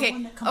wants to be the one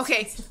Okay, that comes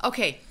okay, face to-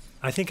 okay.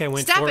 I think I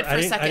went Stop forward. it for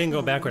a second. I didn't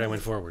go backward. I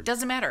went forward.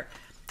 Doesn't matter.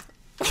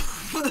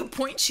 The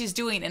point she's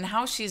doing and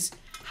how she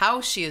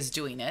is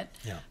doing it,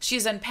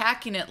 she's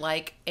unpacking it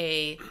like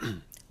a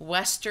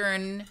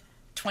Western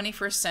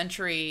 21st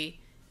century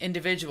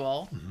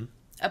individual,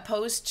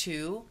 opposed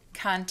to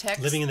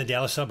context. Living in the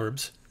Dallas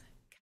suburbs.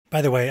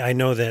 By the way, I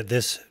know that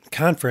this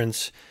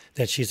conference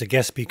that she's a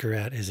guest speaker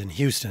at is in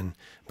Houston,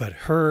 but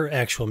her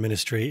actual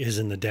ministry is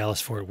in the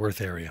Dallas-Fort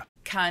Worth area.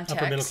 Context.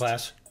 Upper middle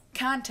class.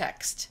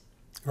 Context.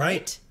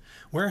 Right.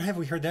 Where have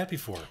we heard that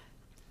before?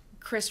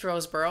 Chris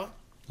Roseborough.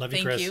 Love you,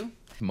 Thank Chris. you.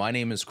 My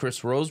name is Chris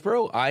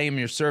Roseborough. I am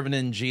your servant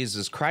in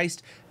Jesus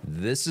Christ.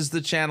 This is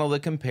the channel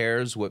that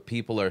compares what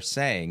people are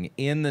saying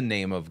in the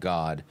name of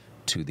God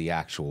to the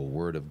actual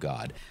word of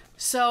God.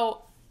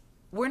 So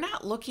we're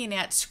not looking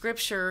at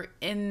Scripture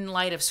in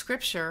light of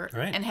Scripture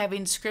and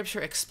having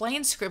Scripture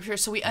explain Scripture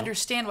so we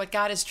understand what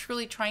God is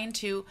truly trying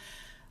to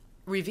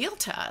reveal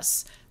to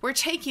us. We're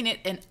taking it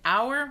in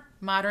our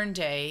modern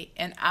day,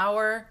 in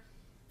our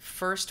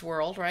first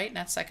world, right?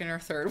 Not second or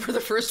third. We're the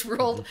first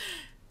world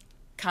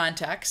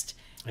context.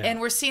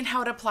 And we're seeing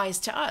how it applies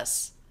to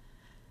us.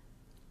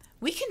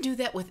 We can do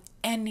that with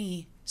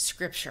any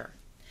Scripture.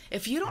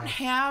 If you don't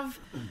have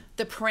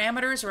the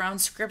parameters around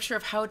Scripture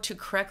of how to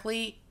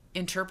correctly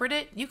interpret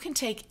it, you can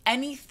take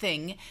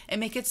anything and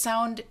make it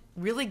sound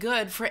really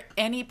good for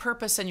any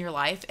purpose in your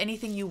life,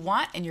 anything you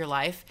want in your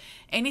life,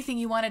 anything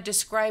you want to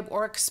describe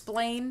or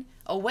explain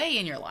away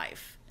in your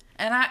life.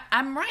 And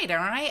I'm right,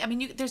 aren't I? I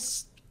mean, you can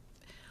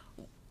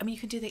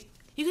do that.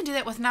 You can do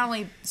that with not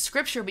only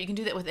Scripture, but you can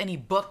do that with any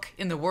book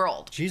in the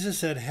world. Jesus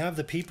said, have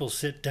the people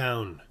sit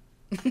down.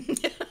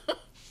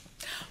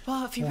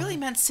 Well, if he really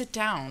meant sit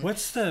down. What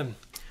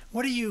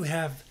do you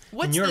have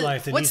in your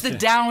life that What's needs the to...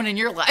 down in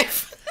your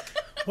life?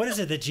 What is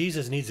it that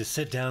Jesus needs to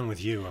sit down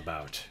with you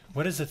about?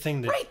 What is the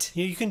thing that Right.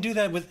 you can do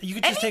that with? You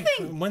could just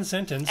Anything. take one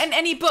sentence. And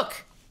any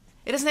book.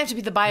 It doesn't have to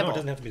be the Bible. No, it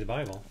doesn't have to be the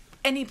Bible.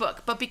 Any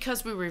book. But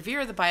because we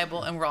revere the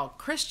Bible and we're all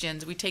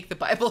Christians, we take the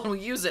Bible and we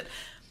use it.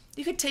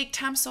 You could take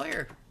Tom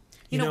Sawyer.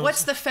 You know,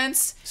 what's the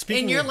fence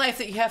in your life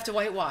that you have to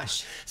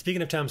whitewash?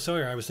 Speaking of Tom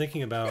Sawyer, I was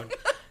thinking about,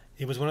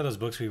 it was one of those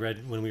books we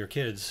read when we were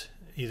kids,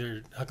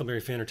 either Huckleberry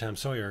Finn or Tom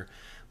Sawyer,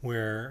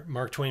 where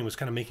Mark Twain was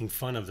kind of making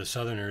fun of the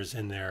Southerners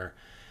and their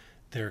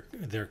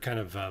kind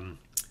of,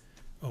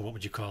 what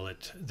would you call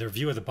it? Their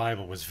view of the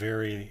Bible was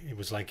it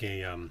was like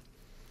a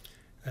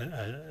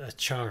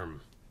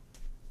charm,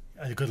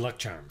 a good luck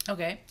charm.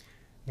 Okay.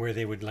 Where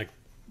they would like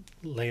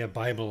lay a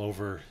Bible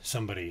over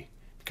somebody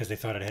because they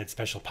thought it had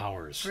special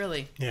powers.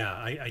 Really?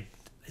 Yeah,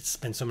 it's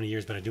been so many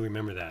years, but I do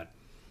remember that.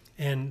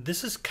 And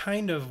this is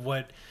kind of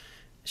what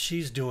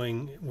she's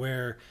doing,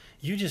 where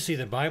you just see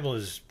the Bible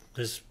as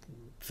this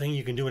thing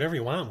you can do whatever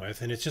you want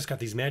with, and it's just got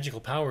these magical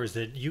powers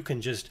that you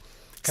can just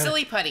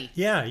Silly putty.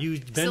 Yeah, you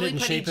bend Silly it and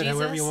putty shape it Jesus,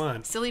 however you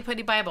want. Silly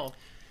putty Bible.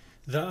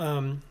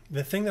 The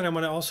thing that I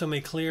want to also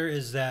make clear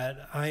is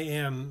that I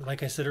am,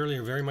 like I said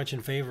earlier, very much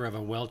in favor of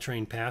a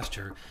well-trained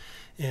pastor.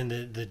 And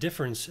the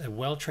difference, a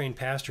well-trained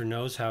pastor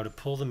knows how to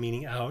pull the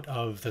meaning out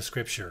of the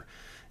scripture.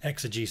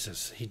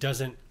 Exegesis. He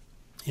doesn't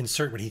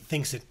insert what he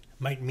thinks it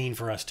might mean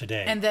for us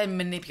today. And then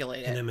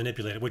manipulate it. And then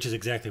manipulate it, which is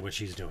exactly what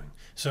she's doing.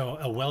 So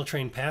a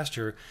well-trained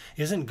pastor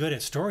isn't good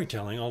at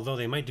storytelling, although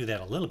they might do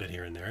that a little bit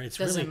here and there. It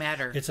doesn't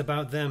matter. It's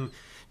about them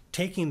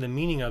taking the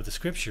meaning of the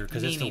scripture,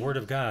 because it's the word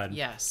of God,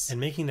 yes, and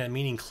making that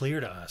meaning clear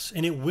to us.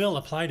 And it will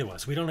apply to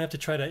us. We don't have to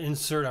try to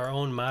insert our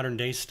own modern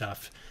day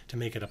stuff to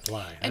make it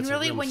apply. And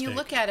really, when you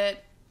look at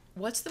it,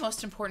 what's the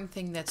most important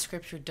thing that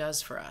scripture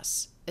does for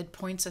us? It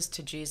points us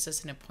to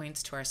Jesus, and it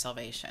points to our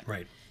salvation.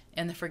 Right.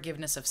 And the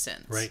forgiveness of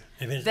sins. Right.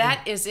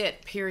 That is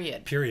it,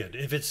 period. Period.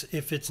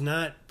 If it's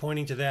not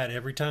pointing to that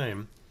every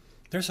time,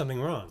 there's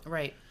something wrong.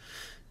 Right.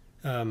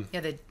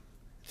 The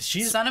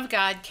Son of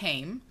God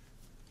came,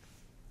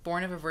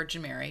 born of a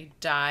Virgin Mary,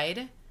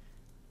 died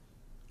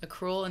a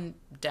cruel and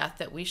death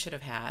that we should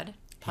have had,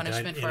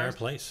 punishment for our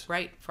place.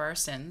 Right, for our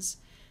sins,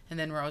 and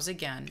then rose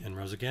again.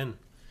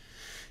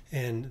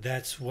 And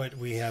that's what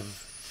we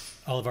have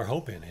all of our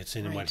hope in. It's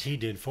in what he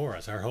did for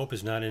us. Our hope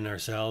is not in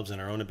ourselves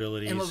and our own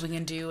abilities. And what we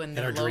can do, and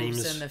the our loaves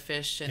dreams. and the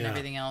fish and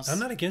everything else. I'm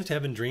not against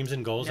having dreams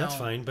and goals. No, that's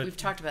fine. But we've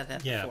talked about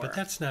that before. before. But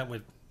that's not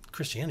what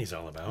Christianity's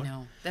all about.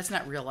 No, that's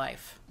not real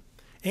life.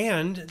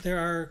 And there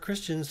are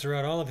Christians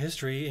throughout all of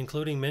history,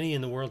 including many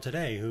in the world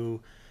today,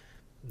 who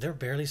they're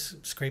barely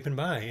scraping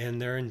by, and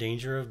they're in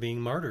danger of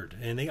being martyred,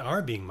 and they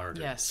are being martyred.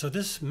 Yes. So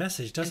this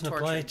message doesn't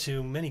apply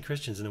to many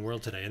Christians in the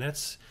world today, and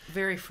that's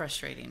very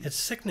frustrating. It's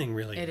sickening,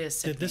 really. It is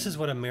sickening. This is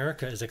what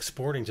America is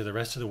exporting to the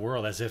rest of the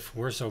world, as if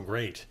we're so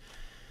great.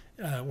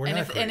 We're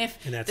not great and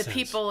if in that the sense.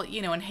 people,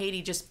 in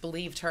Haiti just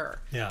believed her,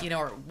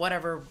 or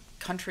whatever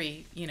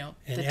country, and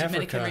the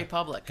Dominican Africa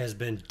Republic has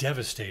been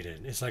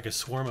devastated. It's like a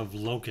swarm of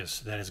locusts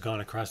that has gone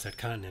across that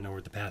continent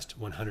over the past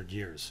 100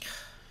 years.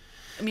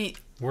 I mean,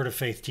 word of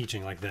faith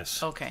teaching like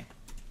this. Okay.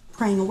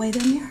 Praying away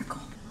their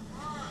miracle.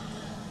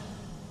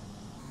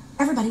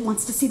 Everybody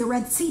wants to see the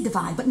Red Sea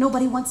divide, but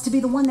nobody wants to be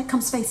the one that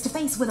comes face to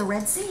face with a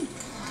Red Sea.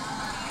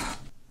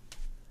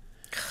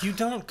 You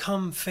don't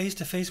come face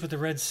to face with the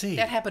Red Sea.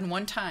 That happened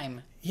one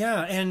time.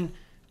 Yeah, and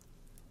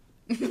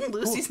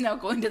Lucy's now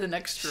going to the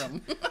next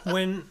room.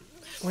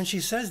 when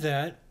she says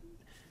that,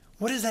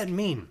 what does that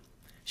mean?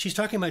 She's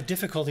talking about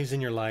difficulties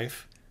in your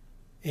life,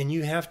 and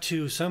you have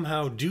to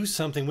somehow do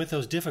something with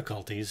those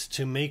difficulties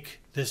to make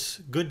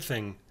this good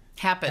thing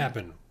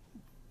happen.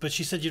 But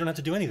she said you don't have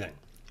to do anything.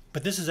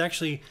 But this is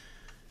actually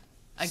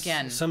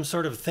again some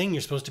sort of thing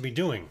you're supposed to be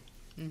doing.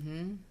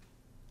 Mm-hmm.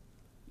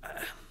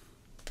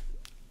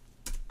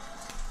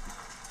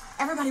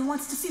 Everybody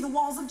wants to see the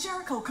walls of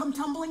Jericho come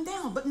tumbling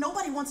down, but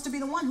nobody wants to be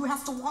the one who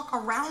has to walk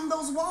around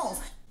those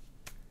walls.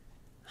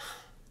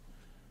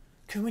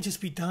 Can we just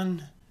be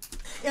done?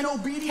 In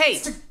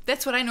obedience Hey,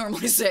 that's what I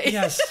normally say.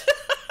 Yes.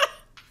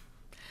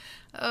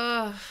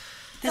 God,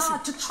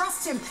 to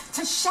trust him,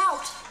 to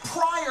shout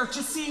prior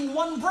to seeing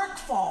one brick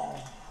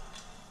fall.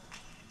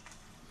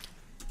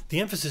 The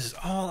emphasis is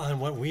all on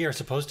what we are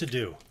supposed to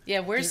do.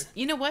 Yeah,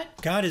 you know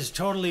what? God has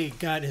totally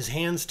got his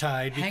hands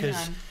tied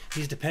because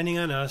he's depending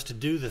on us to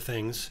do the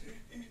things.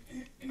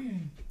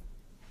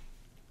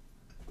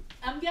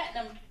 I'm getting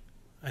them.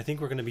 I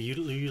think we're going to be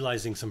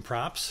utilizing some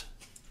props.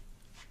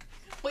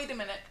 Wait a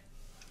minute.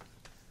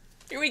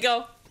 Here we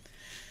go.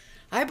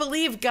 I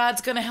believe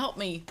God's going to help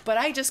me, but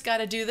I just got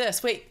to do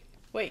this. Wait.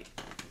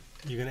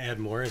 You're going to add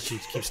more as she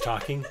keeps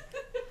talking?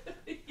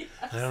 Yes.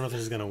 I don't know if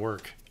this is going to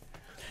work.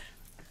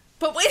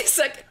 But wait a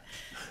second.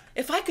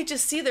 If I could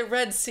just see the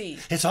Red Sea.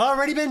 It's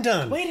already been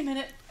done. Wait a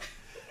minute.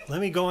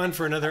 Let me go on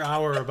for another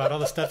hour about all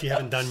the stuff you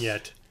haven't done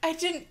yet. I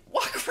didn't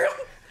walk around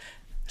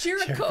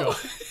Jericho.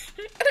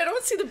 And I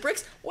don't see the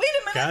bricks. Wait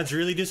a minute. God's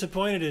really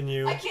disappointed in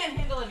you. I can't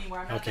handle anymore.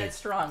 I'm not that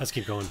strong. Let's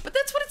keep going. But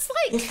that's what it's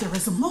like. If there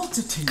is a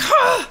multitude,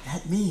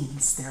 that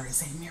means there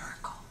is a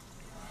miracle.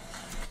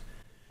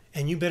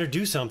 and you better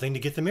do something to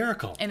get the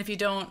miracle. And if you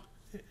don't,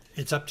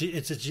 it's up to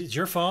it's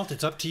your fault.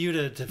 It's up to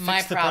you to my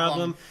fix the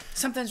problem.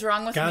 Something's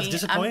wrong with God's me.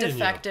 disappointed I'm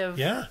defective. in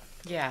you. Yeah.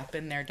 Yeah,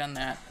 been there, done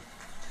that.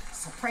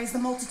 So praise the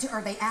multitude,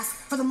 or they ask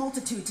for the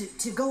multitude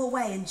to go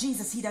away, and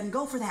Jesus, he doesn't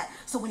go for that.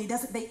 So when he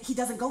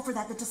doesn't go for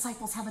that, the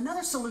disciples have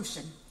another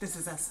solution. This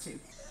is us too.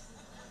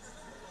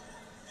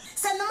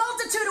 Send the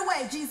multitude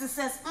away. Jesus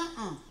says,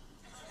 mm-mm.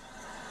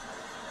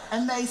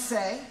 And they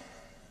say,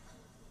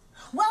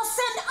 Well,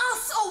 send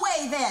us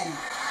away then.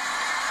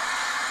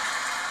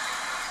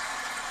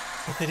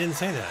 But they didn't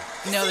say that.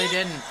 No, they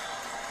didn't.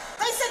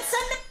 They said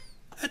send them.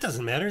 That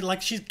doesn't matter.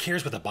 Like, she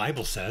cares what the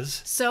Bible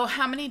says. So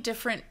how many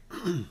different,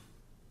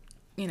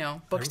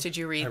 books did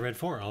you read? I read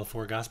 4. All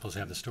 4 Gospels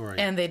have the story.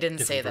 And they didn't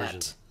say different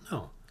versions. that.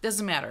 No.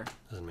 Doesn't matter.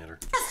 Doesn't matter.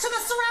 To the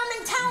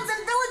surrounding towns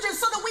and villages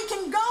so that we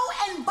can go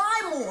and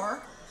buy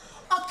more,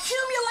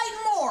 accumulate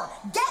more,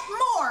 get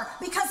more,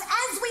 because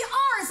as we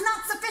are is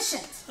not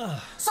sufficient.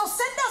 So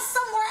send us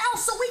somewhere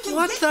else so we can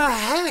What get the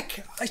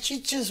heck? She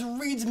just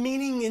reads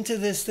meaning into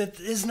this that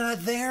is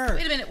not there.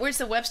 Wait a minute. Where's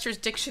the Webster's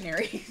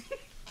Dictionary?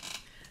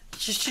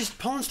 She's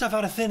pulling stuff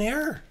out of thin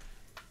air.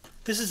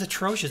 This is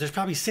atrocious. There's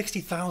probably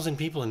 60,000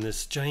 people in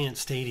this giant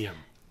stadium,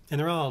 and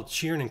they're all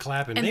cheering and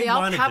clapping. And they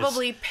all wanted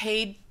probably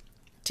paid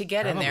to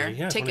get in there.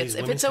 Yeah, Tickets.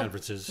 If it's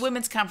conferences.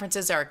 Women's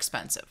conferences are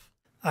expensive.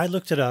 I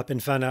looked it up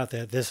and found out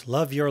that this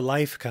Love Your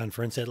Life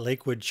conference at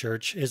Lakewood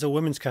Church is a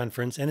women's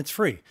conference, and it's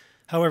free.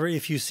 However,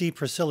 if you see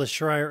Priscilla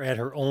Shirer at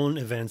her own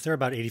events, they're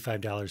about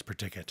 $85 per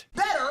ticket.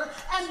 better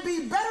and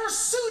be better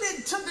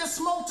suited to this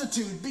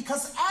multitude,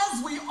 because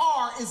as we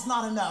are is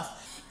not enough.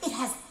 It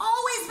has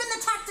always been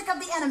the tactic of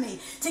the enemy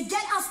to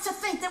get us to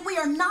think that we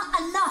are not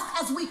enough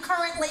as we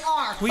currently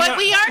are.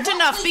 We aren't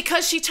enough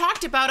because she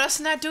talked about us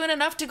not doing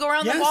enough to go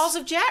around the walls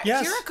of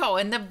Jericho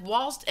and the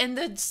walls and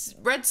the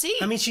Red Sea.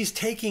 I mean, she's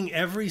taking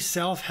every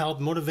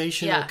self-help,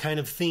 motivational kind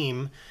of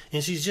theme,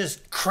 and she's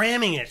just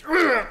cramming it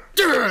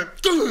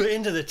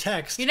into the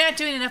text. You're not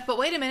doing enough, but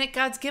wait a minute,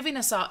 God's giving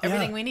us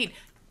everything we need.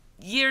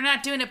 You're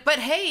not doing it, but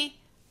hey.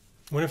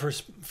 One of her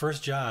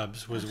first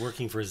jobs was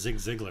working for Zig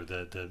Ziglar,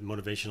 the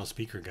motivational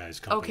speaker guy's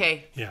company.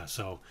 Okay. Yeah,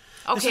 so...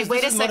 Okay,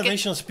 wait a second.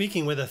 Motivational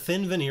speaking with a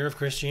thin veneer of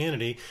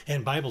Christianity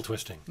and Bible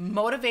twisting.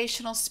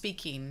 Motivational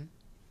speaking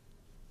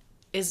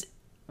is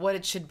what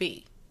it should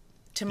be.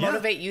 To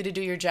motivate you to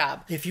do your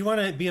job. If you want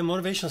to be a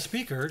motivational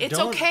speaker, it's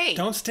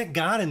don't stick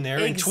God in there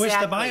and twist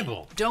the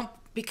Bible. Don't,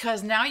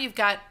 because now you've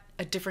got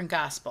a different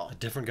gospel. A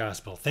different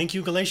gospel. Thank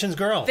you, Galatians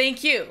girl.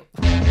 Thank you.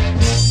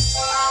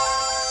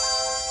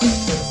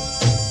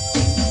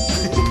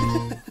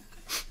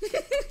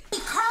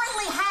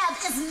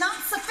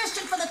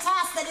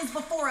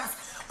 Before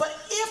us. But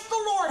if the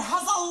Lord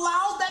has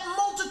allowed that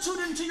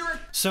multitude into your...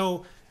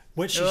 So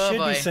what she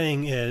should be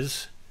saying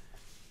is,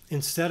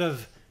 instead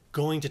of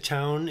going to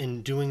town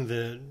and doing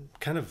the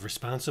kind of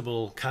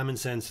responsible common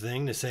sense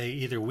thing to say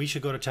either we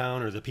should go to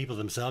town or the people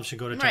themselves should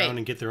go to town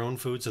and get their own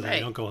food so they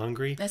don't go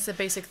hungry. That's the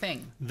basic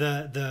thing.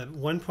 The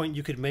one point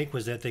you could make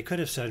was that they could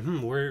have said,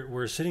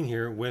 we're sitting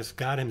here with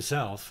God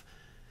himself.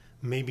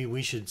 Maybe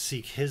we should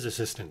seek his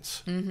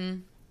assistance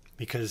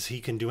because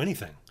he can do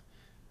anything.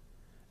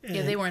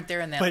 Yeah, they weren't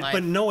there in that life.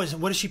 But no,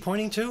 what is she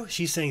pointing to?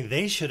 She's saying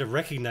they should have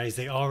recognized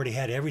they already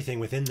had everything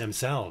within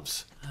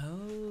themselves.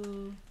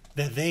 Oh.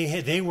 That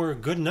they were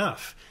good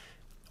enough.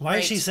 Why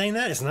is she saying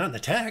that? It's not in the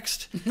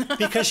text.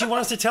 Because she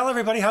wants to tell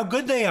everybody how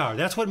good they are.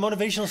 That's what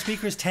motivational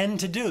speakers tend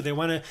to do. They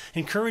want to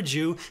encourage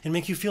you and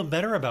make you feel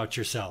better about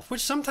yourself,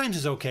 which sometimes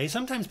is okay.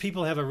 Sometimes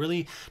people have a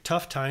really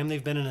tough time.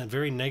 They've been in a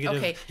very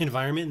negative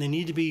environment and they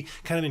need to be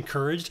kind of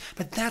encouraged.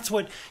 But that's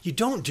what you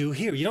don't do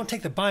here. You don't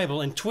take the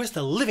Bible and twist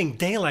the living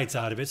daylights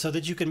out of it so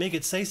that you can make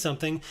it say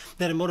something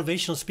that a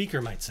motivational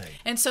speaker might say.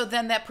 And so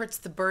then that puts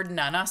the burden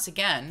on us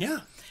again. Yeah.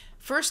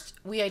 First,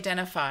 we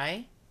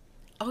identify,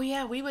 oh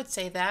yeah, we would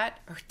say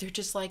that, or they're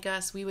just like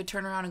us. We would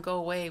turn around and go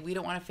away. We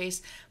don't want to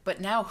face, but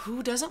now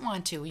who doesn't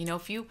want to? You know,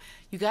 if you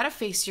got to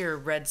face your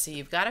Red Sea,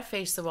 you've got to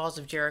face the walls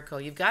of Jericho.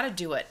 You've got to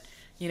do it,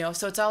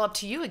 so it's all up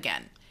to you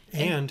again.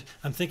 And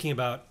I'm thinking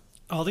about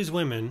all these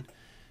women,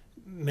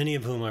 many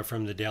of whom are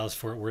from the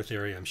Dallas-Fort Worth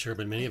area, I'm sure,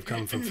 but many have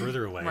come from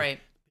further away. Right.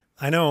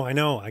 I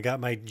know. I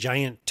got my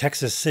giant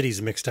Texas cities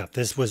mixed up.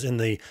 This was in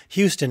the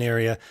Houston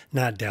area,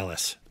 not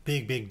Dallas.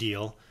 Big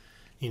deal.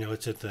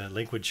 It's at the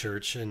Lakewood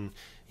Church, and,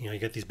 you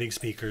got these big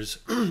speakers.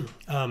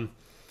 How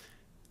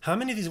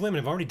many of these women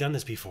have already done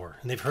this before?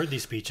 And they've heard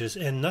these speeches,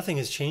 and nothing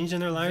has changed in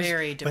their lives?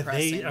 Very depressing. But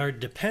they are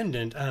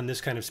dependent on this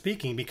kind of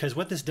speaking, because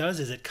what this does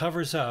is it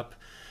covers up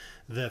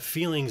the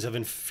feelings of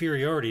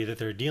inferiority that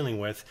they're dealing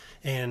with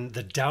and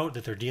the doubt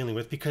that they're dealing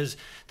with, because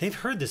they've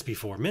heard this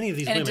before. Many of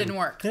these women... And it didn't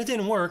work. And it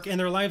didn't work, and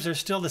their lives are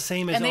still the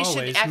same as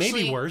always,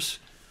 maybe worse.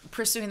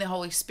 Pursuing the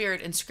Holy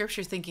Spirit in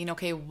Scripture, thinking,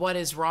 okay, what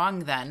is wrong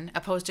then,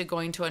 opposed to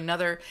going to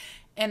another.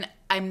 And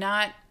I'm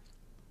not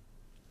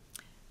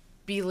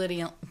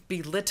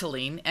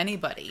belittling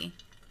anybody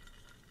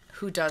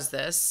who does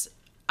this.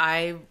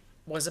 I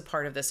was a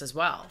part of this as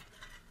well,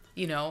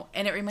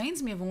 and it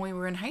reminds me of when we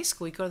were in high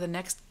school. We go to the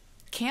next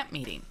camp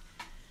meeting,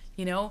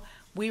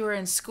 we were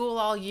in school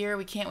all year.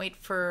 We can't wait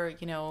for,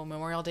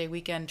 Memorial Day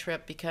weekend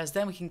trip because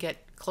then we can get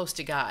close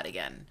to God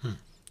again.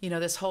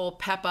 This whole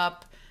pep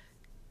up,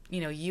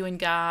 you and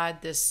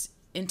God, this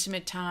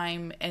intimate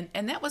time.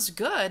 And that was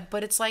good.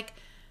 But it's like,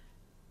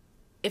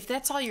 if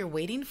that's all you're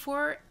waiting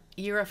for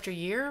year after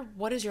year,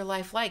 what is your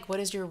life like? What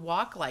is your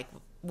walk like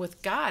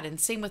with God? And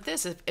same with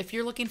this. If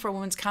you're looking for a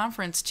women's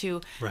conference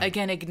to,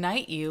 again,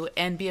 ignite you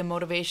and be a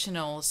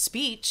motivational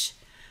speech,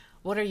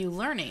 what are you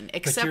learning?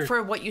 Except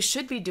for what you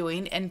should be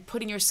doing and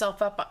putting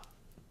yourself up,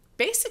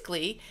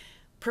 basically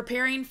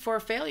preparing for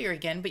failure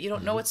again, but you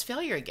don't know it's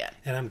failure again.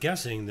 And I'm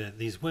guessing that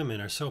these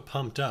women are so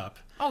pumped up.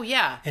 Oh,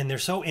 yeah. And they're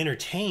so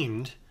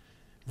entertained,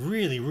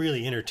 really,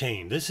 really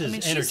entertained. This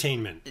is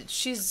entertainment.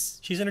 She's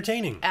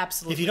entertaining.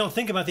 Absolutely. If you don't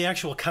think about the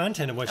actual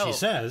content of what she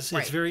says, right.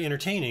 It's very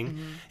entertaining.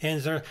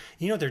 And they're,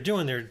 what they're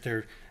doing?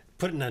 They're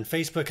putting on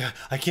Facebook,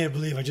 I can't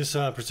believe I just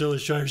saw Priscilla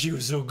Shirer. She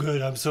was so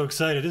good. I'm so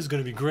excited. This is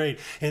going to be great.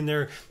 And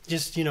they're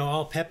just,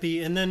 all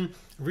peppy. And then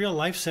real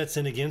life sets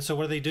in again. So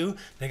what do?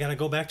 They got to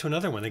go back to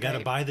another one. They got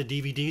to buy the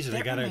DVDs or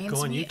they got to go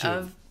on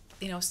YouTube.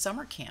 Of,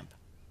 summer camp.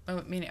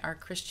 I mean, our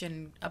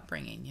Christian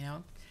upbringing, Yeah,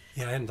 I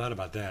hadn't thought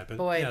about that. But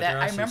boy,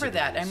 I remember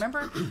that. I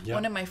remember Yep.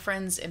 one of my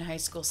friends in high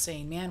school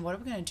saying, "Man, what are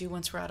we going to do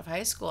once we're out of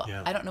high school?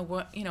 Yeah. I don't know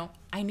what,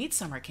 I need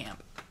summer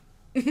camp."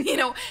 And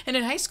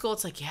in high school,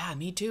 it's like, yeah,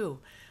 me too.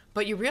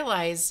 But you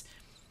realize,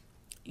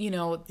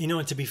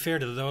 and to be fair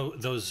to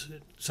those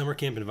summer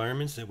camp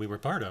environments that we were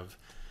part of,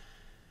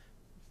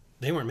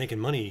 they weren't making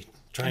money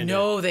trying to.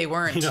 No, they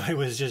weren't. It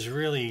was just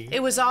really.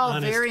 It was all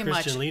honest very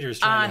Christian much leaders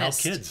trying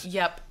honest. to help kids.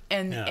 Yep,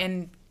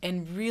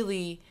 and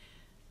really,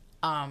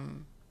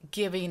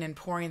 giving and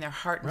pouring their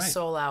heart and Right.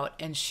 soul out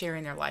and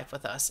sharing their life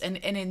with us, and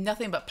in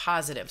nothing but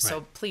positive. So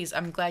Right. please,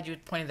 I'm glad you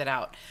pointed that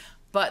out.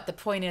 But the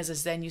point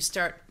is then you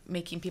start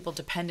making people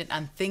dependent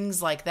on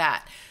things like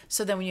that.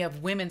 So then when you have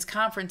women's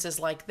conferences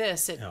like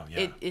this, it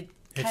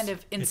kind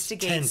of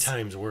instigates. It's 10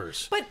 times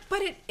worse. But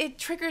it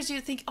triggers you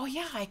to think, oh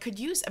yeah, I could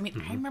use. I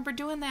mean, I remember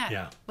doing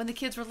that when the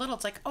kids were little.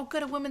 It's like, oh,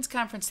 good, a women's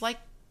conference like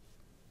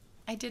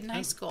I did in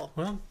high school.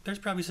 Well, there's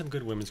probably some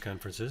good women's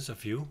conferences, a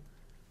few.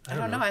 I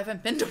don't know. I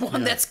haven't been to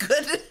one that's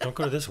good. Don't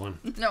go to this one.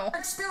 No.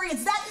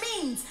 Experience, that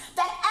means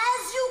that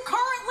as you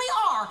currently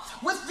are,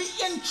 with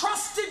the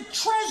entrusted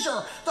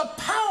treasure, the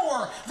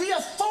power, the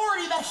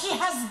authority that he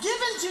has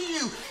given to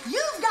you,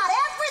 you've got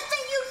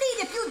everything you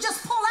need if you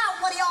just pull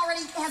out what he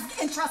already has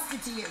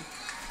entrusted to you.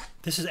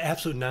 This is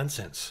absolute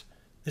nonsense.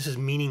 This is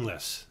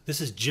meaningless.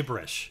 This is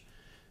gibberish.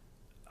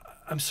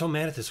 I'm so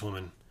mad at this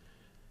woman.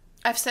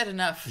 I've said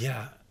enough.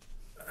 Yeah.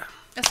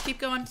 Let's keep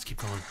going. Let's keep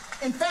going.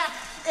 In fact,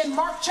 in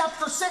Mark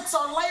chapter 6,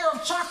 our layer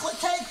of chocolate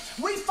cake,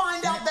 we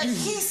find out that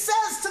he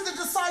says to the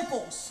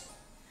disciples,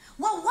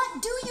 well,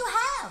 what do you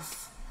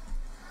have?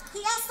 He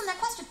asked them that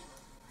question.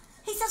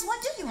 He says,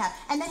 what do you have?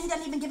 And then he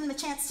doesn't even give them a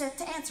chance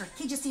to answer.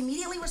 He just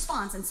immediately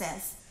responds and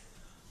says,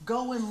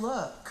 go and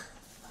look.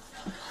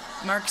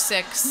 Mark he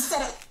 6.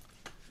 said it.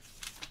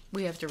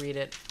 We have to read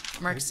it.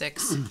 Mark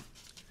 6.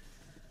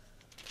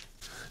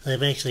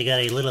 I've actually got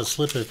a little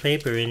slip of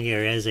paper in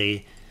here as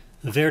a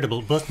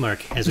veritable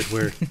bookmark, as it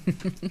were.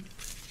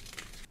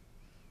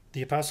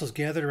 The apostles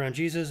gathered around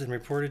Jesus and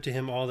reported to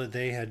him all that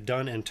they had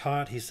done and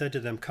taught. He said to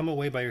them, come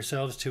away by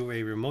yourselves to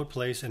a remote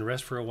place and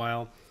rest for a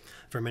while.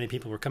 For many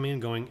people were coming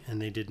and going,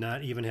 and they did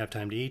not even have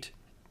time to eat.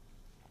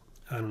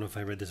 I don't know if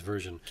I read this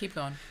version. Keep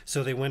going.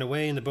 So they went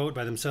away in the boat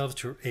by themselves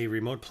to a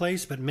remote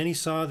place, but many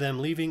saw them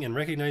leaving and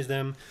recognized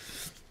them.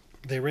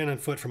 They ran on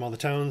foot from all the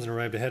towns and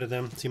arrived ahead of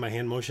them. See my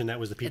hand motion? That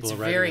was the people It's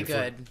arriving very on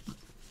good. foot.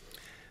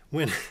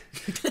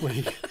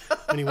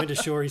 When he went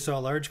ashore, he saw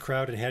a large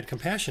crowd and had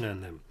compassion on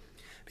them,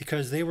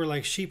 because they were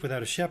like sheep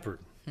without a shepherd.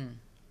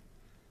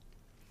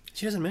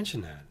 She doesn't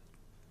mention that.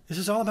 This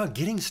is all about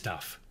getting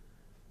stuff,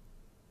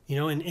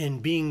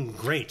 and being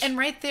great. And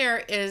right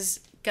there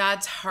is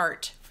God's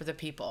heart for the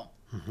people.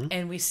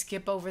 And we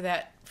skip over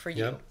that for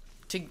you. Yep.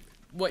 To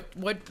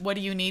what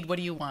do you need? What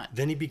do you want?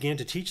 Then he began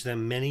to teach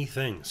them many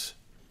things,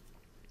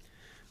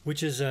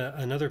 which is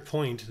another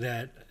point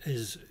that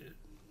is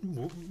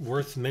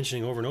worth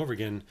mentioning over and over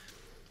again.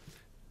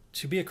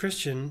 To be a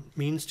Christian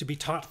means to be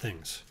taught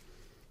things,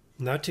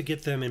 not to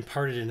get them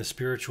imparted in a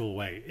spiritual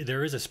way.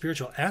 There is a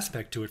spiritual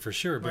aspect to it for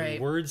sure, but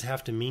Right. words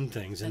have to mean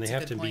things, and That's they a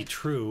have good to be point.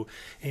 true.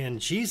 And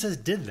Jesus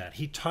did that.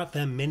 He taught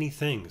them many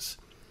things.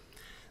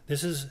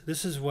 This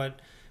is what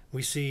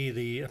we see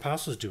the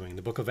apostles doing.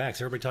 The book of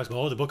Acts. Everybody talks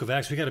about, the book of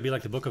Acts. We got to be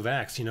like the book of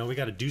Acts. We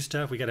got to do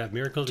stuff. We got to have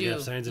miracles. We got to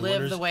have signs and live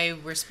wonders. the way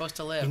we're supposed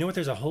to live. You know what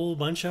there's a whole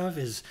bunch of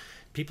is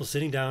people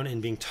sitting down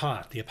and being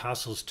taught. The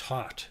apostles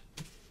taught.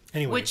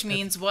 Anyway, Which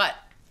means what?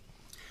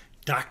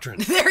 doctrine.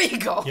 There you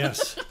go.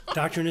 Yes.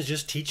 Doctrine is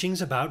just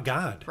teachings about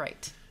God.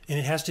 Right. And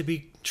it has to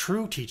be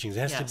true teachings. It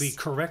has to be Yes.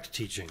 correct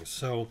teachings.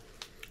 So,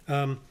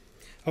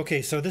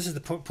 okay, so this is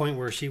the point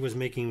where she was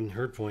making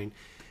her point.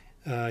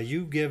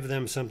 You give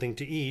them something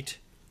to eat,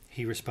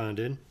 he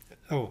responded.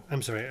 Oh,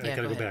 I'm sorry. I got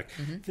to go go ahead. back.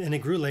 And it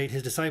grew late.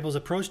 His disciples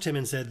approached him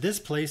and said, this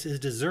place is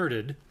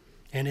deserted,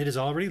 and it is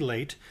already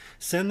late.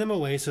 Send them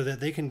away so that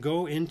they can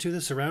go into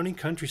the surrounding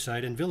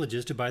countryside and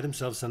villages to buy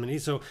themselves something to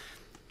eat. So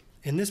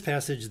in this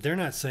passage, they're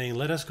not saying,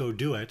 let us go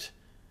do it.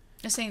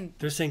 They're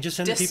saying just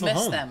send the people home.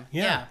 Dismiss them.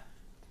 Yeah.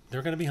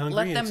 They're going to be hungry.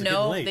 Let and them it's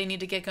know late. they need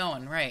to get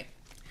going. Right.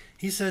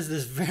 He says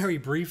this very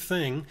brief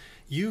thing,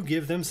 you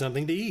give them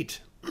something to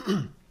eat.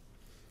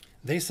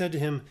 They said to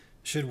him,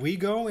 should we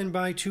go and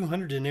buy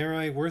 200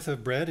 denarii worth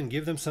of bread and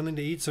give them something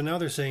to eat? So now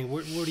they're saying,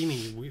 what do you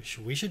mean?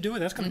 We should do it?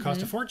 That's going to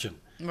cost a fortune.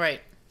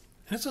 Right.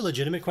 That's a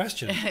legitimate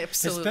question.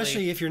 Absolutely.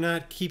 Especially if you're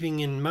not keeping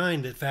in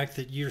mind the fact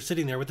that you're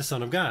sitting there with the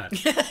Son of God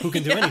who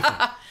can do anything.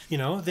 You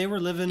know, they were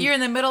living... You're in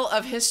the middle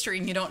of history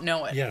and you don't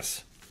know it.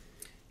 Yes.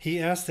 He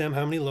asked them,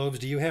 how many loaves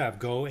do you have?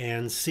 Go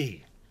and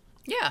see.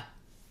 Yeah.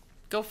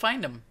 Go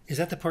find them. Is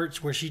that the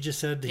part where she just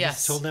said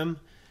Yes. he told them?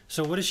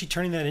 So what is she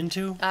turning that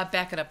into?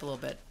 Back it up a little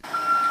bit.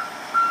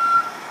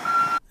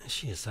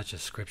 She is such a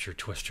scripture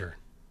twister.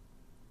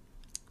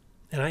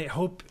 And I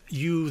hope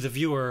you, the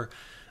viewer,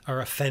 are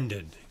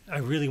offended. I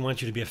really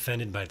want you to be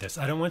offended by this.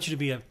 I don't want you to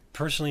be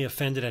personally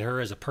offended at her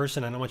as a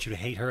person. I don't want you to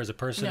hate her as a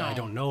person. No. I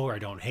don't know her. I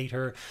don't hate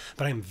her.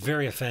 But I'm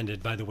very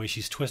offended by the way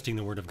she's twisting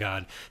the Word of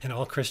God. And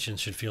all Christians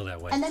should feel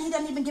that way. And then he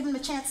doesn't even give him a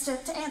chance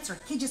to answer.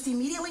 He just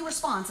immediately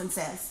responds and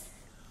says,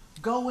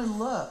 Go and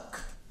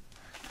look.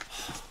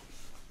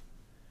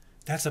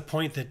 That's a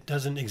point that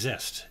doesn't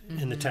exist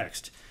in the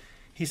text.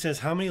 He says,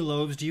 how many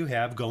loaves do you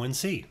have? Go and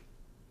see.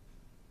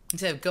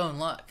 Instead of go and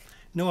look.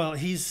 No, well,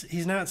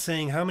 he's not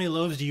saying, how many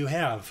loaves do you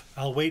have?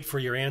 I'll wait for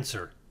your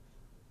answer.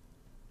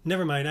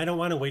 Never mind, I don't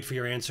want to wait for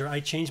your answer. I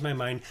changed my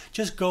mind.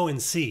 Just go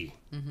and see.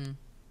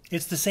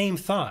 It's the same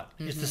thought.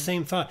 It's the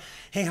same thought.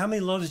 Hey, how many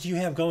loaves do you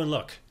have? Go and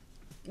look.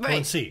 Right. Go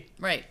and see.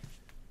 Right.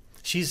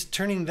 She's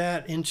turning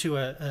that into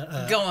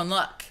a Go and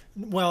look.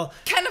 well,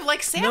 Kind of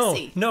like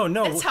sassy. No.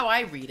 That's how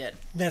I read it.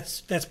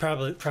 that's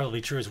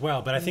probably true as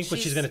well. But I think what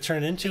she's going to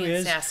turn it into being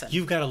is assassin.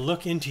 you've got to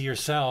look into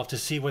yourself to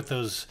see what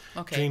those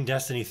dream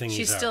destiny things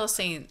She's are. still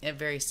saying it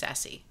very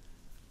sassy.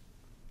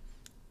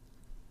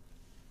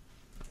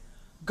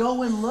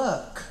 Go and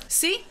look.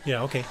 See?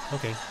 Yeah, okay.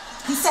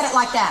 he said it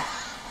like that.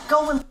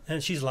 Go and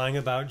And she's lying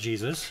about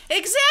Jesus.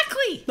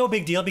 Exactly. No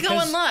big deal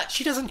because and look.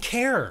 she doesn't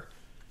care.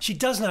 She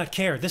does not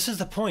care. This is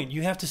the point.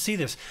 You have to see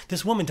this.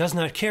 This woman does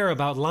not care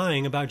about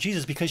lying about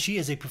Jesus because she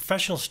is a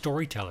professional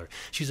storyteller.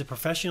 She's a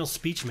professional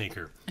speech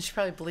maker. And she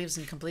probably believes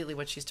in completely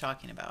what she's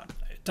talking about.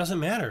 It doesn't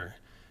matter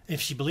if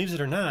she believes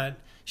it or not.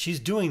 She's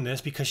doing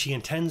this because she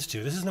intends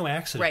to. This is no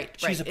accident. Right.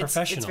 She's a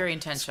professional. It's very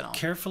intentional. It's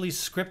carefully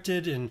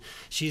scripted, and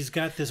she's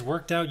got this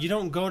worked out. You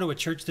don't go to a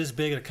church this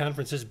big, at a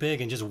conference this big,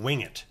 and just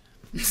wing it.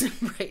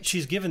 Right.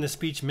 She's given this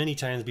speech many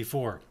times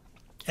before.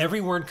 Every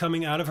word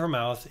coming out of her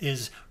mouth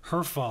is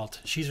her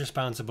fault. She's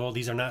responsible.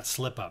 These are not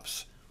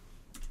slip-ups.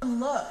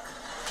 Look.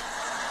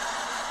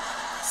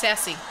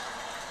 Sassy.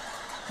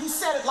 He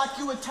said it like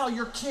you would tell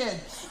your kid.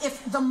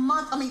 if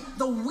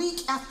the week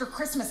after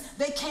Christmas,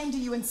 they came to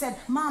you and said,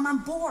 Mom, I'm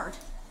bored.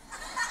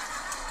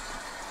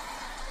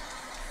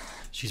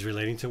 She's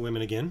relating to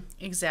women again.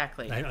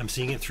 Exactly. I'm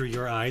seeing it through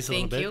your eyes a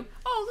Thank little bit. you.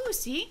 Oh,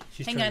 Lucy.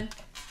 She's Hang trying- on.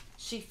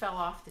 She fell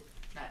off the...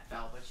 Not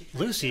fell, but she...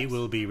 Lucy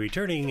will be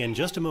returning in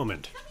just a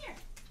moment. Come here.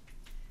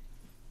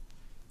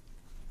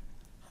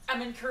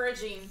 I'm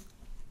encouraging...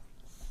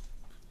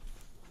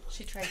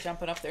 She tried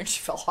jumping up there and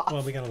she fell off.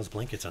 Well, we got all those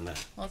blankets on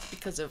that. Well, it's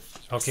because of...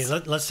 Okay,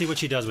 let's see what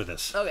she does with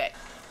this. Okay.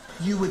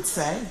 You would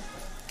say.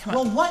 Come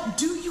on. Well, what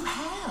do you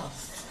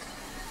have?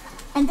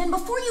 And then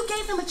before you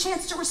gave them a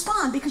chance to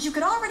respond, because you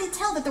could already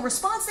tell that the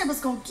response they was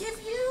going to give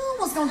you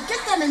was going to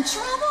get them in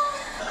trouble.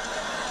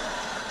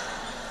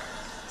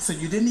 So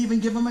you didn't even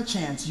give him a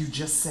chance. You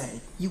just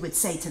say. You would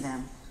say to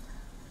them,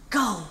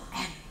 go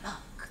and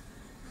look.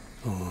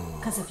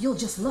 Because if you'll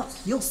just look,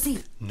 you'll see.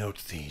 Note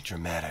the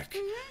dramatic.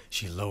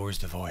 She lowers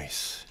the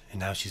voice, and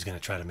now she's going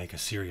to try to make a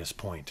serious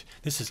point.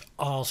 This is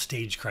all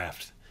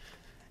stagecraft.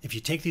 If you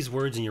take these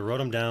words and you wrote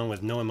them down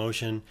with no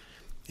emotion,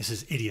 this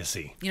is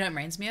idiocy. You know what it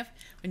reminds me of?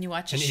 When you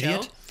watch a An show.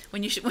 idiot?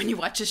 When you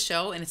watch a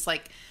show and it's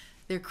like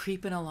they're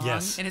creeping along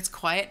Yes. and it's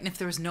quiet, and if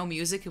there was no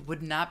music, it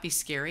would not be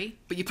scary.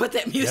 But you put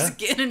that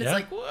music in and it's Yeah.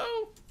 like,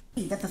 whoa.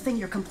 That the thing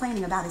you're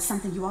complaining about is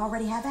something you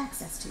already have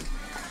access to.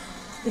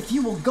 If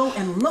you will go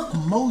and look,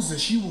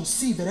 Moses, you will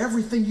see that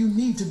everything you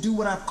need to do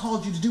what I've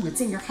called you to do,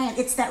 it's in your hand.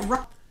 It's that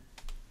right.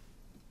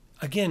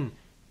 Again,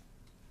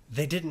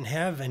 they didn't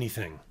have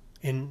anything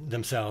in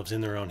themselves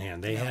in their own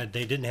hand. They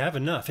didn't have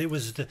enough. It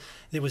was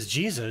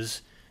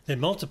Jesus that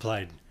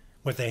multiplied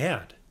what they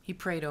had. He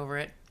prayed over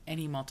it and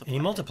he multiplied.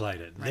 And he multiplied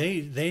it.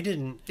 Right. They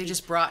didn't. They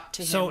just brought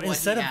to him So what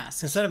instead he of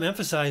asked.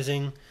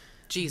 emphasizing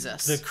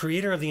Jesus. the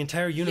creator of the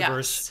entire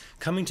universe Yes.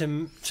 coming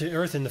to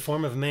earth in the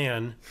form of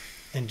man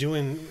and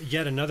doing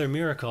yet another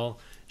miracle,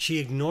 she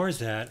ignores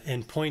that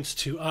and points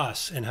to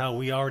us and how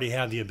we already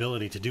have the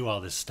ability to do all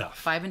this stuff.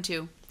 5 and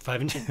 2.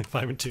 5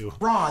 and 2.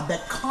 Rod,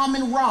 that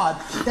common rod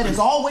that has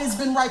always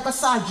been right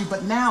beside you,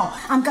 but now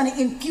I'm going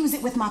to infuse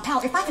it with my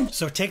power. If I can...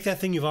 So take that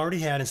thing you've already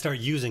had and start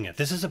using it.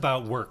 This is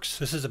about works.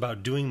 This is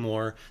about doing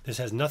more. This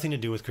has nothing to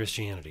do with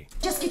Christianity.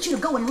 Just get you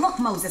to go and look,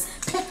 Moses.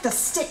 Pick the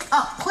stick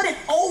up. Put it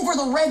over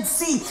the Red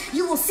Sea.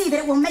 You will see that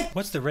it will make...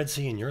 What's the Red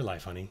Sea in your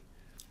life, honey?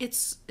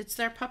 It's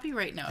their puppy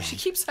right now. She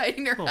keeps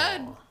hiding her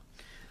head.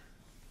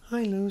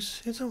 Hi,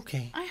 Luce. It's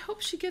okay. I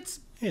hope she gets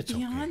It's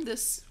beyond okay.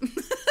 this.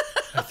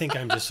 I think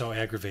I'm just so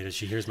aggravated.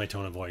 She hears my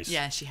tone of voice.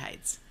 Yeah, she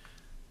hides.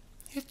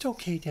 It's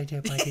okay, Daddy.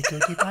 There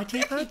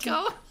you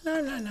go. La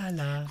la la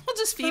la. We'll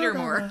just feed her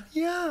more.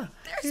 Yeah.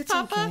 There's it's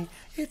Papa. Okay.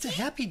 It's a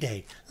happy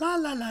day. La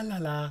la la la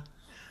la.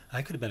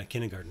 I could have been a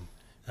kindergarten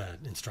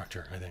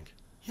instructor, I think.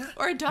 Yeah.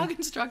 Or a dog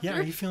instructor. Yeah.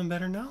 Are you feeling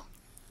better now?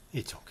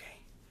 It's okay.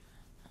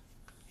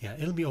 Yeah,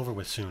 it'll be over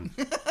with soon.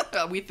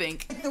 We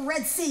think. The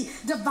Red Sea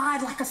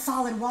divide like a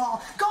solid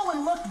wall. Go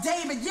and look,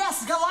 David.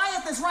 Yes,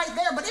 Goliath is right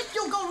there, but if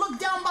you'll go look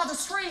down by the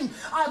stream,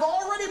 I've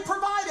already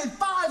provided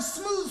 5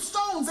 smooth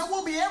stones that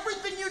will be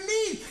everything you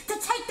need to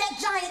take that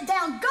giant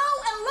down. Go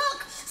and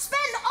look.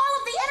 Spend all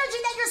of the energy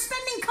that you're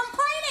spending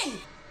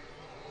complaining.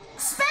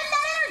 Spend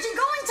that energy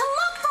going to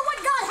look for what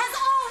God has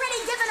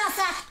already given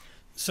us.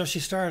 So she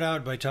started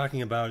out by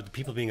talking about the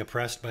people being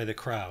oppressed by the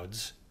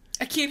crowds.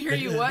 I can't hear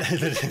you. What?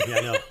 Yeah,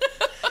 I know.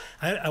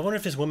 I wonder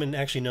if this woman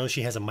actually knows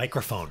she has a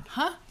microphone.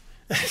 Huh?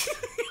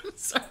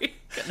 Sorry,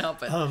 couldn't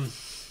help it.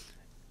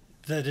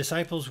 The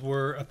disciples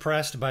were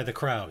oppressed by the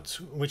crowds,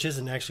 which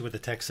isn't actually what the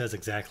text says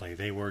exactly.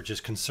 They were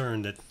just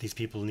concerned that these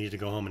people needed to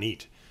go home and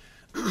eat.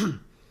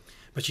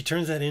 But she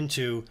turns that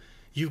into,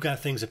 you've got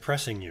things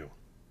oppressing you.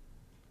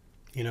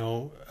 You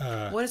know.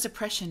 What does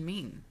oppression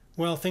mean?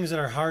 Well, things that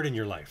are hard in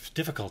your life,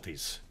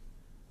 difficulties.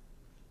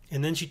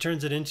 And then she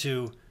turns it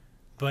into,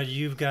 but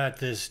you've got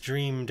this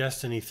dream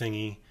destiny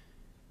thingy.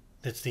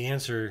 That's the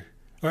answer.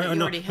 Or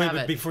no, wait,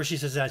 but before she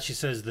says that, she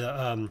says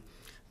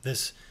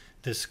this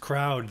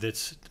crowd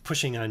that's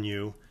pushing on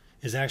you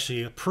is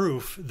actually a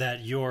proof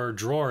that your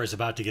drawer is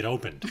about to get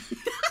opened.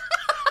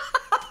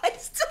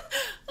 Is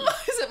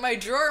it my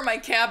drawer or my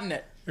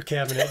cabinet? Your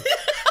cabinet. I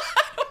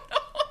don't know.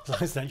 As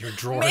long as not your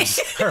drawers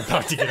are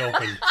about to get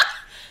opened.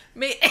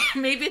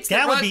 Maybe it's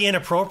that the rug. Would be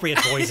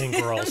inappropriate, boys and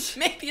girls.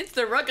 Maybe it's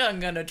the rug I'm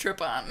gonna trip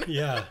on.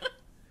 Yeah.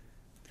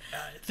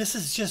 This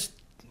is just.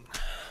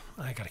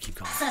 I gotta keep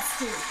going. Okay.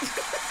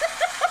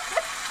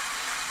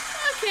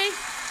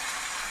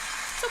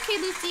 It's okay,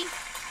 Lucy.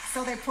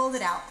 So they pulled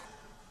it out.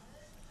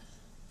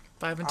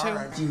 5 and 2. All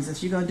right,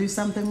 Jesus, you gonna do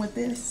something with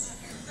this?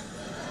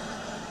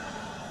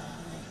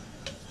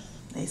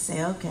 They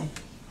say, okay,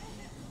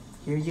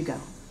 here you go.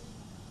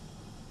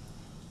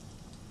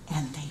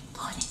 And they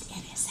put it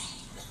in his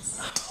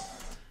hands.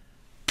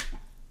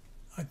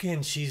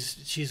 Again,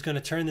 she's going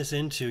to turn this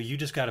into, you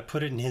just got to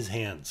put it in his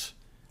hands.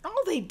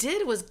 All they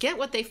did was get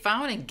what they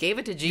found and gave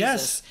it to Jesus.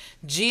 Yes.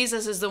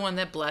 Jesus is the one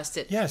that blessed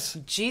it. Yes.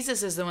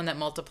 Jesus is the one that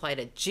multiplied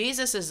it.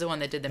 Jesus is the one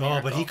that did the miracle.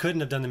 Oh, but he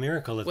couldn't have done the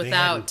miracle if they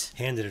hadn't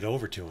handed it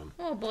over to him.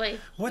 Oh, boy.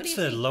 What's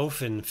the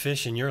loaf and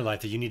fish in your life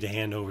that you need to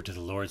hand over to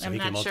the Lord so he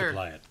can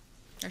multiply it?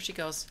 There she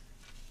goes.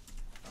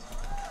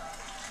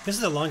 This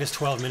is the longest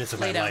 12 minutes of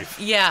my life.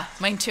 Yeah,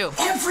 mine too.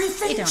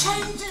 Everything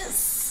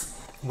changes.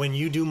 When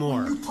you do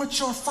more. You put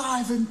your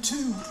 5 and 2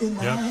 in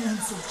the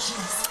hands of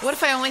Jesus. What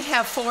if I only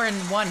have 4 and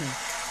 1?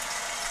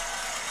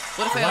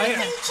 What if I only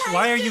have...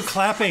 Why are you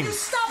clapping? You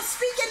stop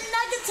speaking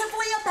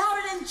negatively about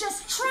it and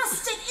just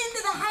trust it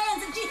into the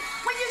hands of Jesus.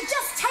 When you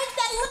just take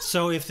that look.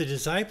 So if the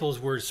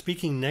disciples were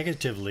speaking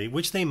negatively,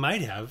 which they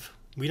might have,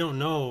 we don't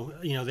know,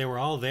 they were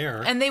all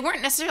there. And they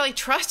weren't necessarily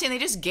trusting, they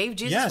just gave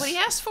Jesus what he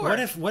asked for. What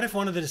if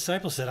one of the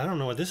disciples said, I don't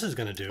know what this is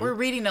going to do? We're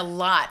reading a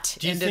lot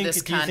into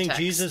this context. Do you think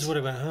Jesus would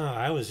have been,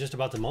 I was just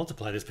about to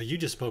multiply this, but you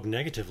just spoke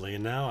negatively,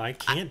 and now I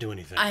can't do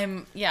anything.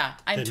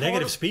 The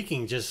negative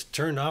speaking just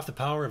turned off the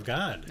power of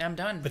God. I'm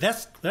done. But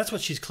that's what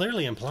she's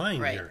clearly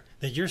implying here,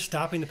 that you're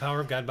stopping the power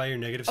of God by your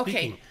negative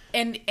speaking.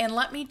 Okay, and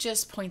let me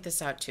just point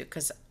this out, too,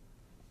 because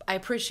I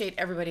appreciate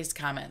everybody's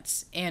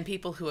comments, and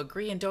people who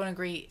agree and don't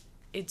agree.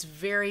 It's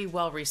very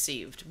well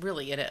received.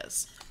 Really, it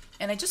is.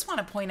 And I just want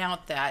to point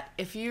out that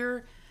if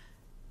you're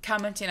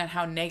commenting on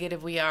how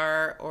negative we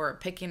are or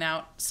picking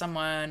out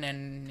someone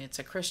and it's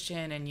a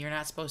Christian and you're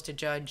not supposed to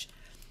judge,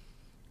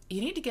 you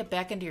need to get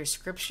back into your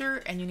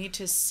scripture and you need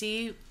to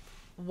see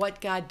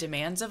what God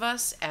demands of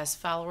us as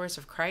followers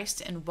of Christ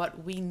and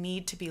what we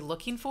need to be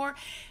looking for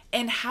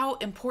and how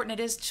important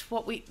it is to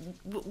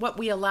what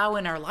we allow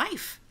in our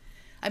life.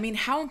 I mean,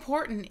 how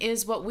important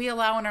is what we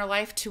allow in our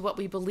life to what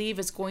we believe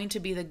is going to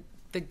be the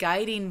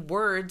guiding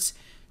words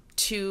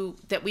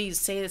that we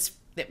say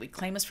that we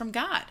claim is from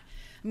God.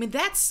 I mean,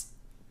 that's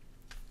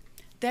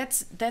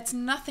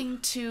nothing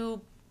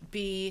to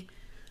be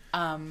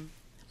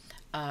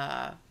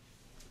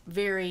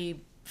very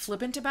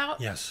flippant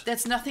about. Yes.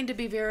 That's nothing to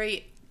be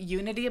very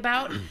unity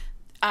about.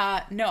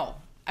 No.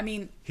 I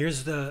mean,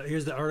 here's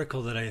the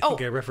article that I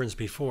think I referenced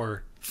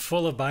before,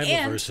 full of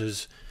Bible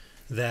verses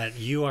that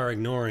you are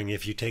ignoring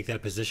if you take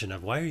that position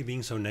of, why are you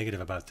being so negative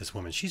about this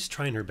woman? She's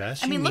trying her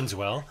best. She means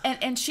well.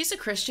 And she's a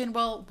Christian.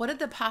 Well, what did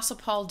the Apostle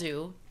Paul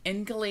do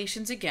in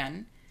Galatians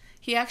again?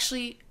 He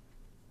actually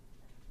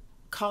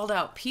called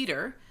out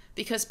Peter,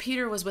 because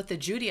Peter was with the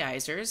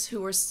Judaizers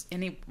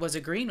and he was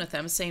agreeing with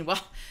them, saying,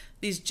 well,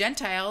 these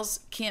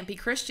Gentiles can't be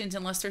Christians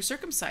unless they're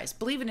circumcised.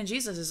 Believing in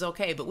Jesus is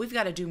okay, but we've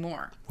got to do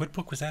more. What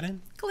book was that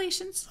in?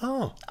 Galatians.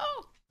 Oh.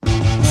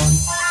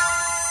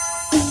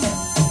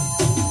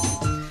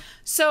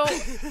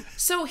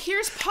 So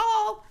here's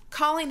Paul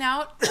calling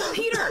out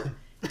Peter.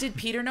 Did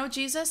Peter know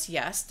Jesus?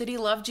 Yes. Did he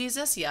love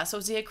Jesus? Yes.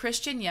 Was he a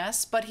Christian?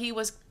 Yes. But he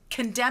was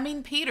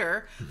condemning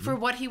Peter for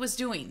what he was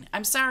doing.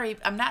 I'm sorry,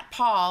 I'm not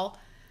Paul.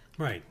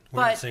 Right.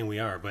 We're not saying we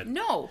are, but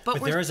no.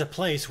 But there is a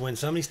place when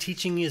somebody's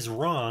teaching is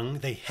wrong,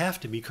 they have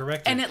to be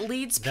corrected. And it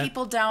leads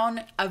people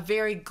down a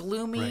very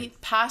gloomy,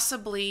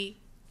 possibly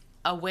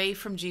away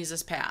from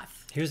Jesus'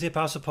 path. Here's the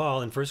Apostle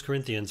Paul in 1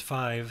 Corinthians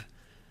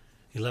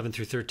 5:11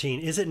 through 13.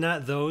 Is it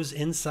not those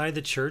inside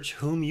the church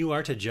whom you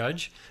are to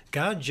judge?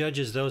 God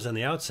judges those on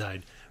the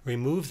outside.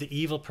 Remove the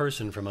evil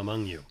person from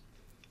among you.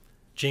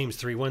 James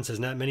 3:1 says,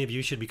 not many of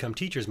you should become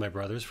teachers, my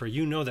brothers, for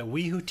you know that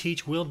we who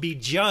teach will be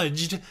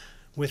judged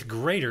with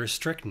greater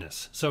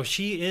strictness. So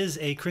she is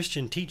a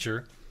Christian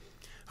teacher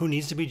who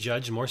needs to be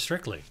judged more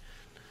strictly.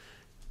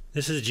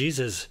 This is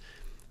Jesus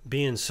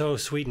being so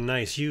sweet and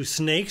nice. You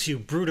snakes, you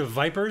brood of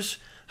vipers,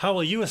 how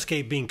will you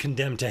escape being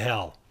condemned to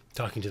hell?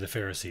 Talking to the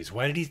Pharisees.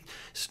 Why did he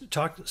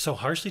talk so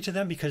harshly to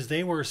them? Because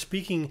they were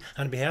speaking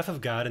on behalf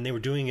of God and they were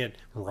doing it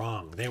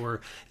wrong. They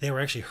were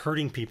actually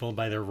hurting people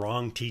by their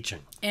wrong teaching.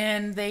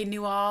 And they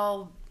knew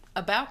all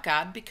about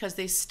God because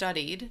they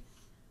studied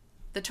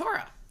the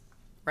Torah,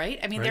 right?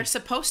 I mean, they're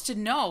supposed to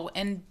know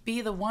and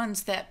be the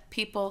ones that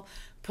people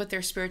put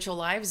their spiritual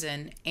lives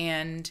in,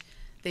 and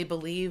they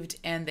believed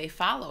and they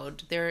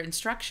followed their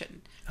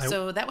instruction.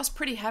 So that was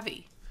pretty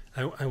heavy.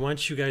 I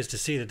want you guys to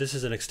see that this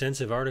is an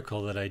extensive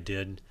article that I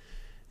did,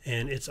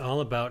 and it's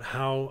all about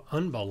how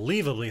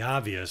unbelievably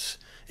obvious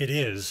it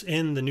is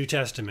in the New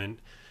Testament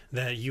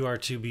that you are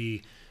to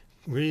be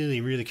really,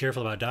 really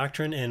careful about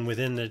doctrine, and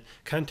within the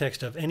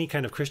context of any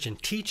kind of Christian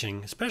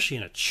teaching, especially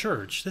in a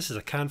church. This is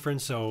a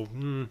conference, so...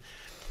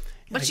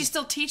 But she's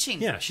still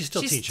teaching. Yeah, she's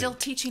still teaching. She's still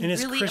teaching and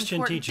it's really Christian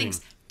important teaching.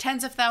 things.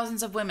 Tens of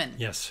thousands of women.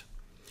 Yes.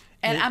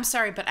 And I'm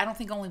sorry, but I don't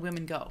think only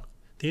women go.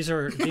 These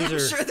are I'm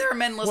sure there are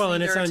men listening. Well,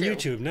 and it's on too.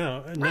 YouTube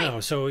now.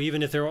 So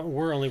even if there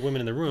were only women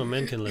in the room,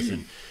 men can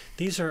listen.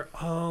 These are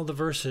all the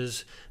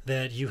verses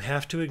that you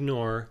have to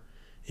ignore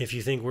if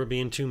you think we're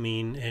being too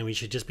mean and we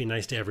should just be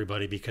nice to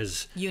everybody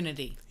because...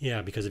 Unity.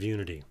 Yeah, because of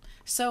unity.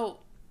 So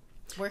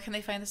where can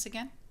they find this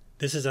again?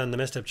 This is on The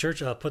Messed Up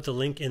Church. I'll put the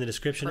link in the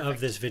description of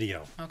this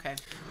video. Okay.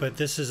 But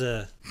this is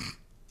a...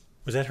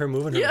 Was that her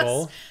moving her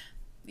bowl?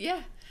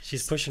 Yeah.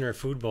 She's pushing her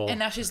food bowl. And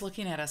now she's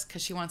looking at us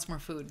because she wants more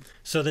food.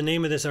 So the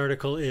name of this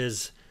article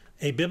is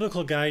A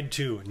Biblical Guide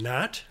to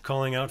Not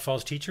Calling Out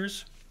False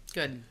Teachers.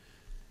 Good.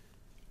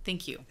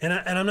 Thank you. And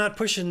I'm not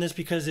pushing this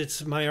because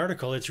it's my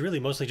article. It's really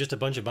mostly just a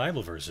bunch of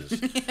Bible verses.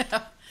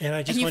 Yeah. And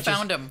I just and you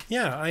found them.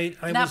 Yeah. I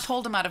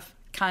pulled them out of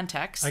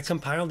context. I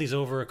compiled these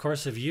over a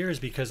course of years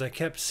because I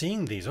kept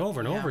seeing these over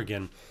and over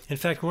again. In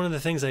fact, one of the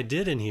things I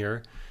did in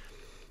here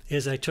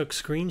is I took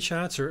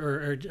screenshots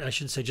or I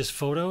should say just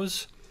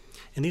photos.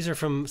 And these are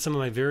from some of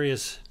my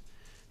various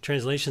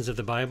translations of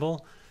the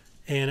Bible.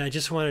 And I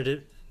just wanted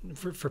it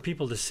for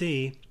people to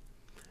see,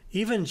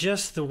 even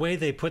just the way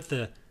they put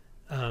the,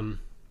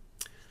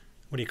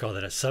 what do you call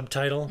that, a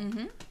subtitle?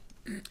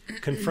 Mm-hmm.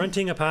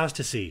 Confronting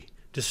apostasy,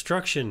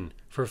 destruction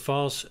for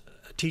false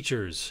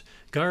teachers,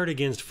 guard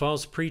against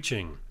false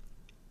preaching,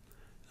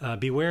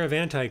 beware of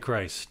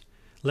Antichrist,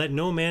 let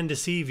no man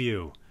deceive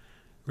you,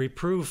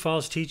 reprove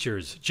false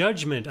teachers,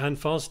 judgment on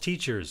false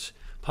teachers,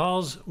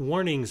 Paul's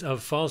warnings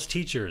of false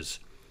teachers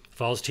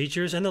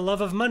and the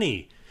love of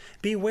money.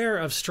 Beware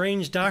of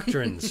strange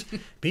doctrines.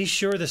 Be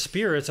sure the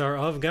spirits are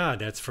of God.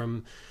 That's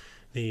from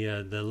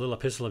the little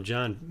epistle of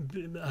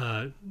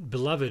John.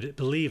 Beloved,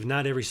 believe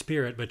not every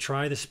spirit, but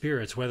try the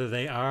spirits, whether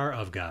they are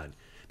of God.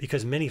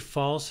 Because many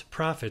false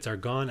prophets are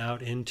gone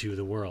out into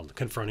the world,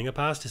 confronting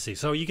apostasy.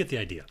 So you get the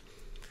idea.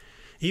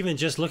 Even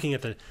just looking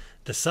at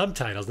the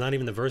subtitles, not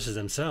even the verses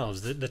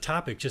themselves, the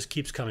topic just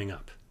keeps coming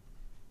up.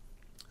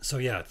 So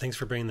yeah, thanks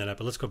for bringing that up.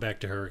 But let's go back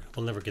to her.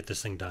 We'll never get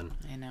this thing done.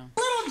 I know.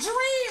 Little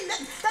dream that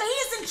he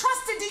has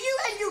entrusted to you,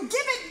 and you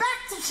give it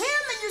back to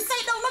him, and you say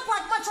it don't look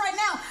like much right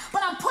now,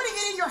 but I'm putting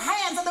it in your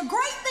hands. And the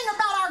great thing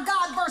about our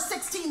God, verse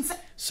 16 says...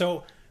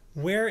 So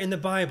where in the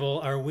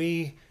Bible are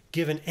we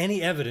given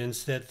any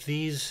evidence that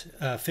these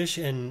fish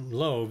and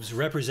loaves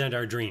represent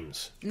our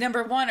dreams?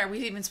 Number one, are we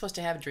even supposed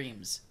to have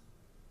dreams?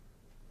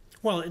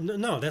 Well,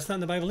 no, that's not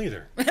in the Bible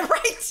either.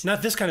 Right.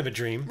 Not this kind of a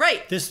dream.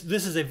 Right. This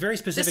is a very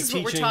specific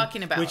teaching. This is what we're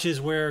talking about. Which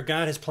is where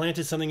God has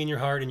planted something in your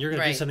heart and you're going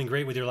to do Right. something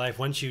great with your life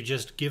once you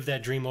just give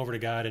that dream over to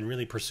God and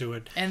really pursue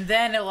it. And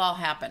then it'll all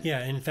happen. Yeah,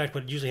 and in fact,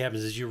 what usually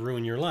happens is you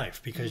ruin your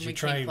life because you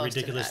try came close to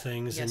ridiculous that.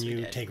 things Yes, and we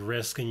you did. take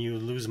risks and you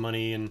lose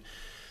money and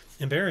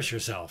embarrass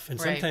yourself and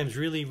Right. sometimes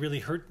really, really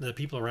hurt the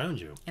people around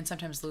you. And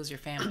sometimes lose your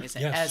families,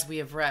 Yes. as we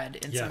have read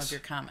in some Yes. of your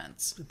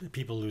comments.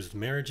 People lose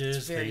marriages.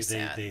 It's very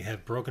sad. They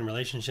have broken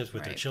relationships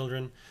with their Right.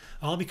 children,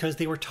 all because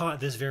they were taught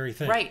this very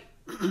thing. Right.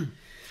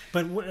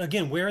 But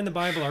again, where in the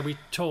Bible are we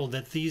told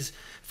that these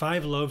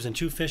 5 loaves and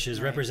 2 fishes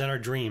Right. represent our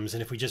dreams?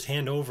 And if we just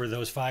hand over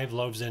those 5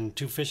 loaves and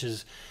 2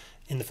 fishes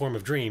in the form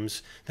of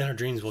dreams, then our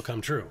dreams will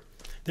come true.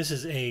 This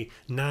is a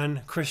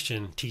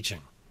non-Christian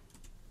teaching.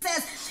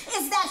 Says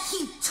is that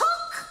he took.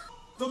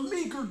 The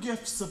meager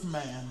gifts of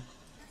man.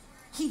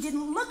 He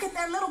didn't look at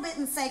their little bit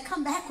and say,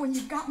 come back when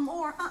you've got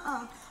more.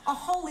 A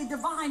holy,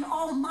 divine,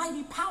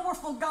 almighty,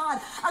 powerful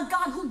God. A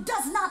God who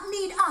does not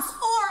need us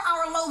or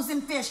our loaves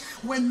and fish.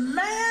 When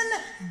man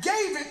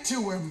gave it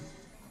to him,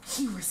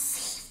 He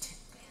received it.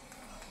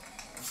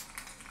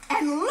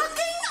 And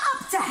looking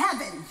up to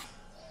heaven,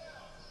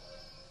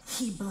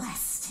 he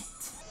blessed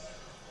it.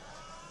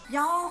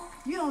 Y'all,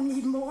 you don't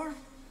need more.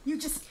 You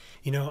just...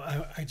 You know,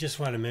 I just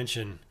want to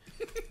mention...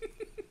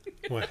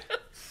 What?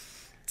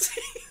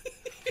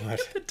 What?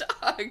 The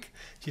dog.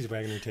 She's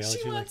wagging her tail.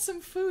 She wants some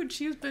food.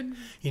 She's been.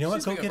 You know what?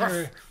 she's Go been get rough.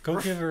 her. Go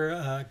give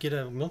her. Get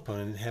a milk bone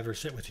and have her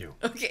sit with you.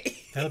 Okay.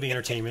 That'll be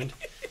entertainment,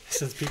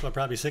 since people are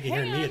probably sick of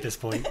hearing me at this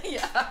point.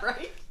 Yeah.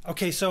 Right.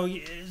 Okay, so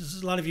a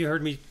lot of you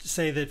heard me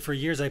say that for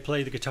years I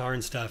played the guitar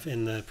and stuff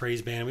in the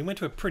praise band. We went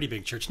to a pretty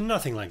big church,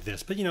 nothing like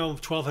this, but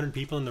 1,200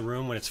 people in the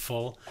room when it's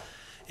full.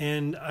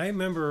 And I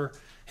remember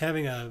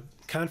having a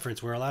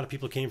conference where a lot of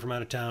people came from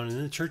out of town,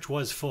 and the church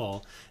was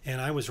full. And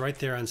I was right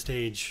there on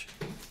stage,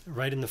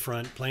 right in the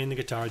front, playing the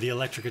guitar, the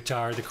electric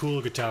guitar, the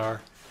cool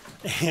guitar.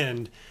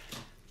 And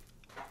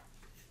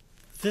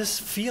this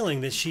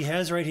feeling that she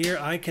has right here,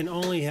 I can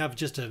only have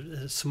just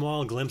a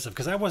small glimpse of,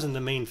 because I wasn't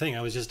the main thing.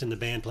 I was just in the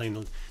band playing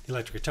the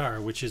electric guitar,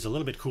 which is a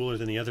little bit cooler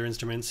than the other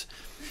instruments.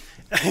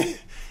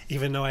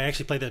 Even though I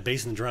actually play that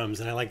bass and the drums,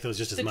 and I like those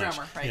just as The much.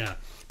 drummer, right. Yeah.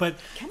 But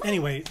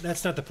anyway,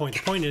 that's not the point.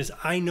 The point is,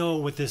 I know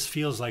what this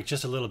feels like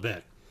just a little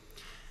bit.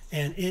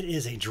 And it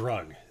is a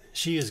drug.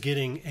 She is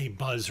getting a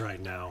buzz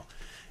right now.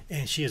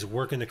 And she is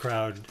working the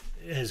crowd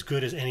as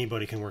good as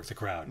anybody can work the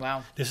crowd.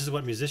 Wow. This is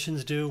what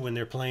musicians do when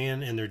they're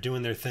playing and they're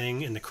doing their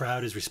thing and the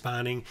crowd is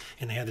responding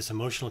and they have this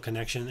emotional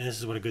connection. And this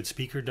is what a good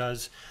speaker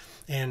does.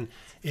 And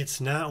it's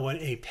not what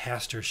a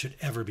pastor should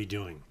ever be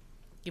doing.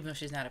 Even though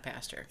she's not a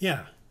pastor.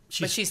 Yeah.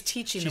 But she's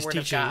teaching the word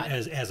of teaching God.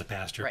 as a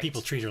pastor. Right.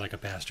 People treat her like a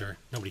pastor.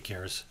 Nobody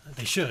cares.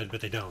 They should,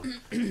 but they don't.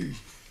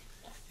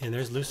 And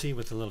there's Lucy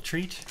with a little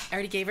treat. I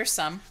already gave her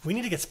some. We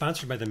need to get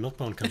sponsored by the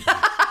Milk-Bone Company.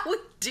 We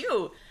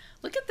do.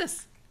 Look at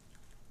this.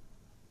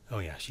 Oh,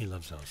 yeah, she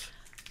loves those.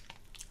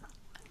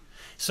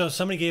 So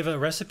somebody gave a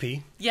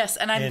recipe. Yes,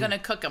 and I'm going to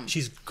cook them.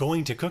 She's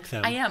going to cook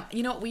them. I am.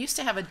 You know, we used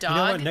to have a dog. You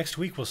know what? Next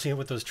week we'll see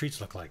what those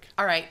treats look like.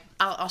 All right.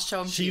 I'll show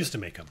them She to you. used to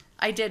make them.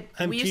 I did.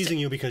 I'm We used teasing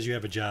you because you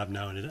have a job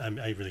now, and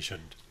I really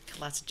shouldn't.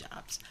 Lots of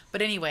jobs.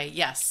 But anyway,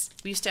 yes.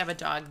 We used to have a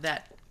dog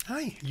that...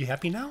 Hi, you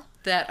happy now?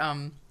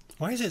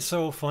 Why is it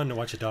so fun to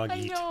watch a dog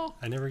eat? know.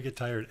 I never get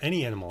tired.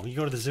 Any animal. You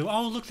go to the zoo.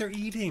 Oh, look, they're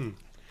eating.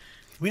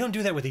 We don't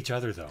do that with each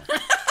other, though.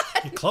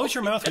 You close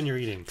your mouth when you're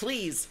eating.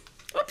 Please.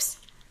 Whoops.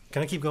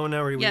 Can I keep going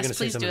now, or are you going to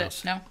say please something do else?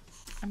 it. No,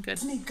 I'm good.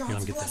 need let me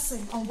God's get that.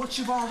 blessing on what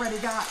you've already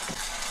got.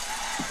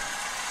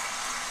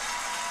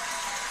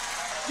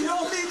 You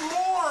don't need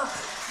more.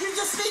 You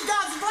just need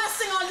God's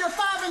blessing on your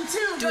 5 and 2.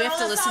 Do we have to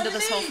girl. That's listen all to you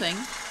this whole need. thing?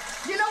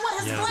 You know what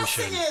his Yeah, we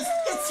blessing should. is?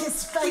 It's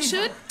his favor. We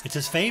should. It's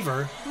his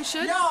favor. We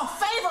should. Y'all,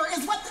 favor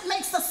is what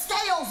makes the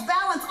scales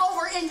balance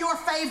over in your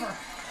favor.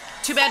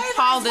 Too bad Favor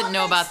Paul is didn't what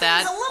know makes about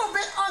that. things a little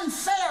bit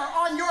unfair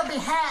on your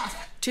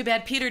behalf. Too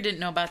bad Peter didn't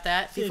know about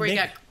that before he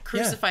got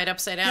crucified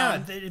upside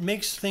down. Yeah, it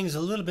makes things a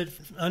little bit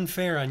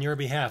unfair on your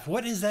behalf.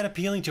 What is that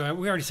appealing to?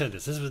 We already said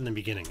this. This was in the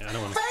beginning. I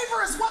don't want to...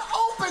 Favor is what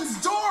opens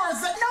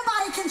doors that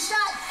nobody can shut.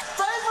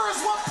 Favor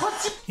is what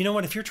puts you... You know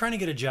what? If you're trying to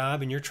get a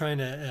job and you're trying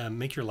to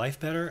make your life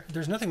better,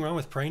 there's nothing wrong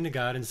with praying to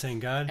God and saying,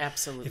 God,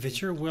 Absolutely. if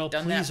it's your will,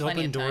 Done that please plenty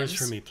open of doors times.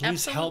 for me.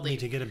 Please help me Absolutely.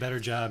 to get a better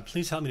job.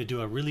 Please help me to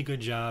do a really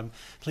good job.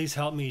 Please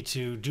help me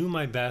to do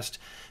my best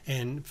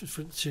and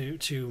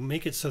to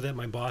make it so that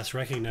my boss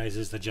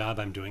recognizes the job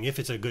I'm doing, if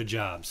it's a good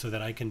job, so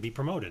that I can be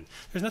promoted.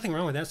 There's nothing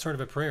wrong with that sort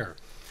of a prayer.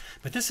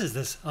 But this is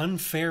this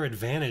unfair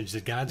advantage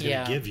that God's going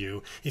Yeah. to give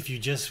you if you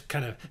just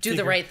kind of Do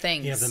the right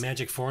things. You have the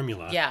magic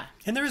formula. Yeah.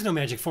 And there is no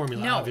magic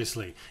formula, No.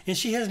 obviously. And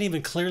she hasn't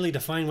even clearly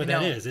defined what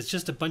that No. is. It's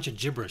just a bunch of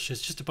gibberish.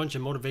 It's just a bunch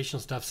of motivational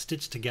stuff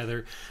stitched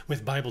together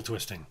with Bible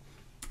twisting.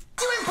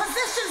 You in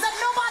positions that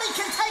nobody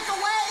can take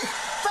away.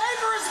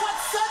 Favor is what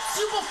sets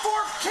you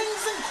before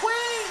kings and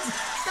queens.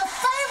 The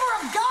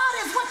favor of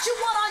God is what you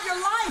want on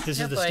your life. This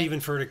Yeah, is the boy. Stephen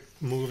Furtick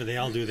move, and they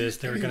all do this.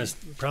 They're going to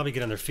probably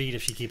get on their feet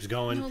if she keeps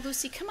going. No,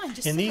 Lucy, come on.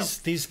 Just And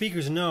settle. these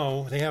speakers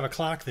know, they have a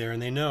clock there,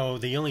 and they know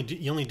you only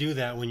do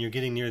that when you're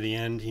getting near the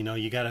end. You know,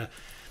 you gotta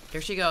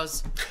Here she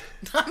goes.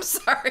 I'm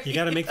sorry.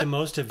 make the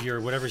most of your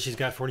whatever she's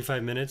got,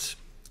 45 minutes.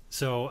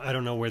 So I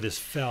don't know where this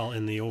fell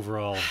in the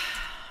overall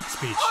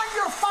speech. On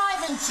your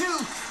 5 and 2,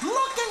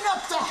 looking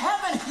up to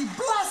heaven, he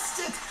blessed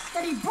it.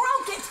 That he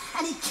broke it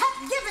and he kept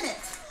giving it.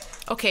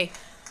 Okay.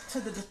 To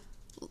the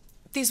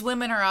These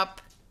women are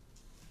up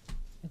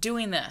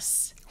doing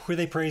this? Who are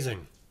they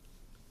praising?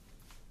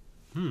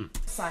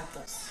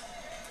 Disciples.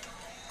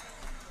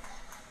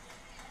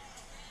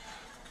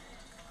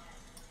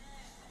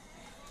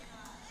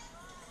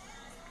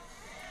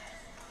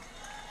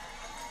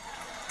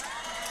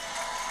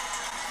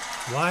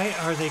 Why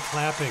are they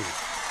clapping?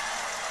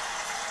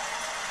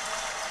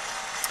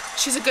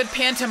 She's a good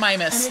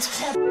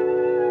pantomimist. And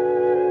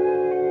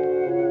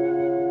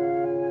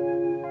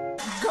it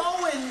kept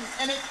going,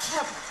 and it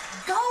kept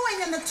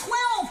going, and the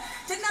 12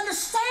 didn't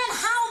understand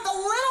how the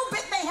little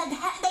bit they had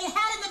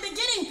in the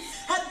beginning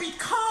had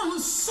become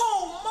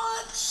so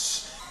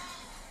much.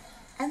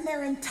 And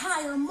their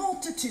entire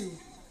multitude,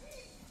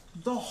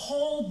 the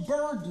whole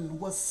burden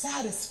was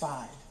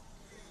satisfied.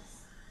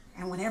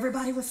 And when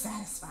everybody was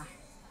satisfied,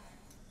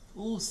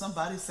 ooh,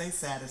 somebody say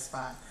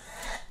satisfied.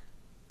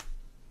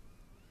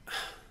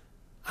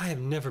 I have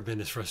never been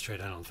this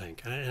frustrated, I don't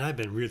think. And I've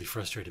been really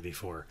frustrated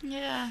before.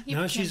 Yeah.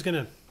 Now she's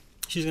gonna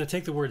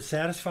take the word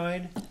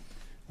satisfied,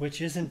 which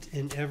isn't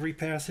in every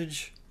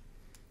passage.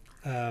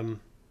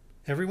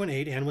 Everyone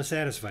ate and was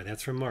satisfied.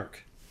 That's from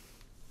Mark.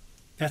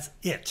 That's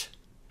it.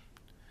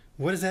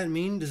 What does that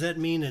mean? Does that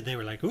mean that they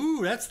were like,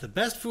 ooh, that's the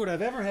best food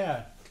I've ever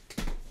had?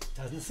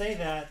 Doesn't say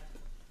that.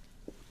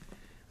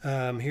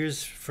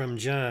 Here's from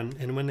John.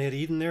 And when they had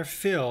eaten their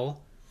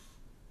fill,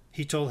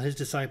 he told his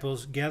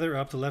disciples, gather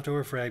up the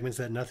leftover fragments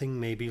that nothing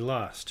may be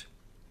lost.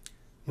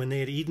 When they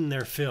had eaten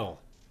their fill.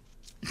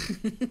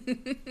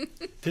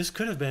 This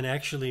could have been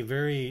actually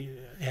very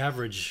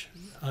average,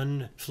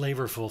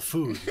 unflavorful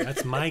food.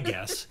 That's my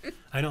guess.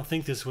 I don't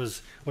think this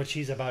was what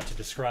she's about to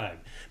describe.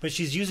 But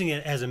she's using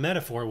it as a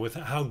metaphor with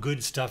how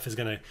good stuff is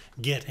going to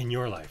get in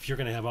your life. You're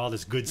going to have all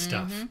this good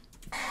stuff.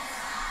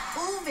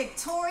 Ooh,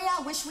 Victoria,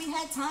 I wish we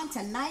had time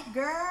tonight,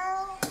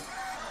 girl.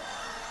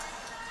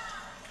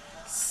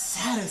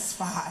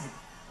 Satisfied.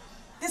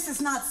 This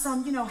is not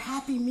some,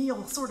 Happy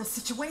Meal sort of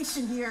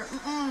situation here.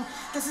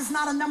 This is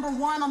not a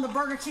 #1 on the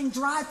Burger King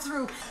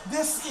drive-thru.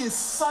 This is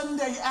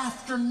Sunday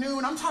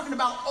afternoon. I'm talking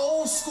about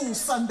old school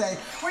Sunday,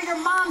 Where your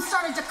mom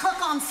started to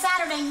cook on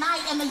Saturday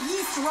night and the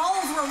yeast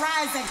rolls were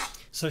rising.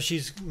 So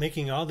she's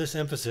making all this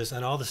emphasis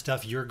on all the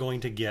stuff you're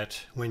going to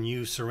get when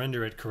you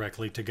surrender it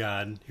correctly to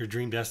God, your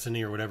dream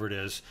destiny or whatever it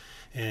is,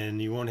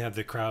 and you won't have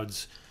the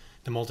crowds,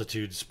 the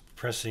multitudes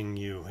pressing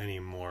you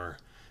anymore.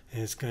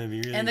 And it's going to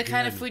be really And the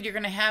kind of good. food you're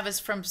going to have is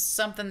from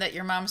something that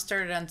your mom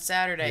started on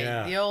Saturday.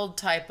 Yeah. The old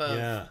type of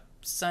Yeah.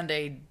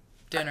 Sunday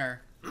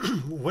dinner.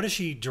 What is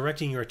she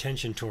directing your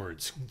attention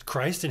towards?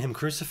 Christ and Him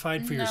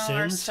crucified for your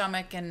Our sins?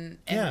 stomach and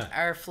Yeah.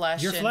 our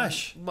flesh. Your and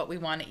flesh. what we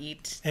want to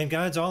eat. And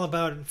God's all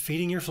about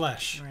feeding your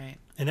flesh. Right.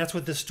 And that's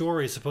what this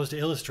story is supposed to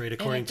illustrate,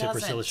 according to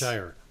Priscilla doesn't.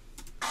 Shirer.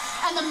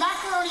 and the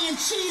macaroni and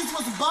cheese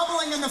was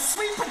bubbling, and the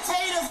sweet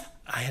potatoes.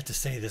 I have to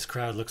say, this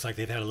crowd looks like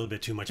they've had a little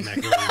bit too much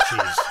macaroni and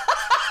cheese.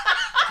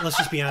 Let's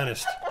just be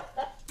honest.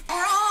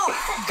 We're all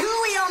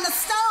gooey on the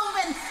stove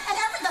and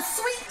the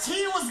sweet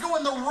Tea was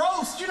going the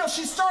roast.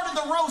 She started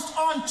the roast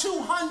on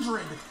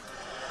 200.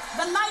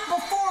 the night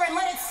before and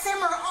let it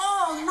simmer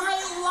all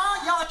night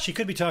long, y'all. She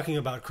could be talking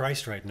about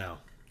Christ right now,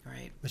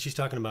 Right. but she's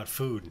talking about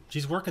food.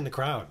 She's working the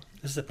crowd.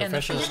 This is a And the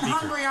professional food. Getting speaker.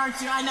 hungry,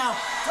 aren't you? I know.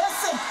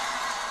 Listen,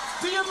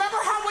 do you remember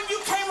how when you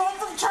came home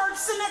from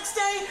church the next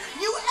day,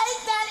 you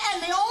ate that,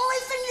 and the only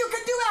thing you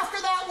could do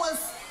after that was,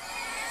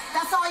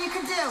 That's all you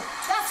could do.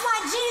 That's why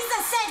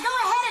Jesus said, go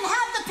ahead and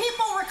have the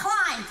people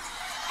recline.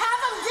 have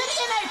them get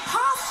in a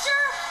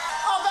posture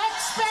of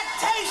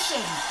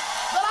expectation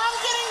that I'm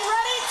getting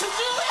ready to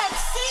do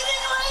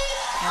exceedingly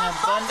And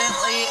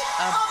abundantly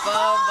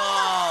above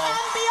all.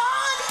 and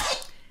beyond.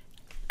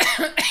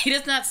 He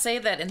does not say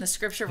that in the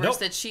scripture verse Nope.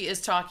 that she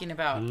is talking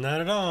about.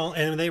 Not at all.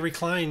 And they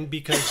reclined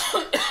because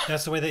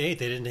that's the way they ate.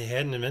 They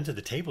hadn't invented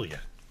the table yet.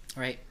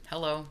 Right.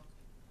 Hello.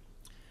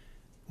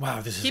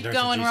 Wow, this is Keep narcissistic.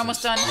 going. We're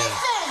almost done. Yeah. Thing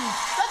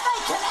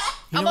that they can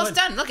You know Almost what?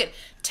 done. Look at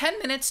 10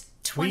 minutes,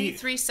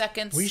 23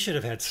 seconds. We should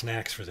have had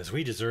snacks for this.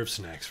 We deserve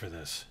snacks for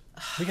this.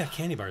 We got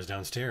candy bars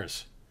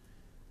downstairs.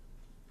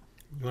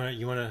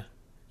 You wanna?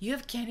 You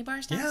have candy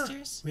bars Yeah.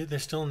 downstairs? They're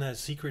still in that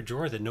secret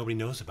drawer that nobody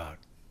knows about.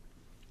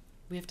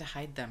 We have to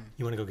hide them.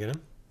 You want to go get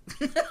them?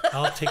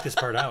 I'll take this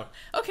part out.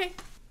 Okay.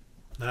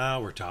 Now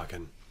we're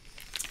talking.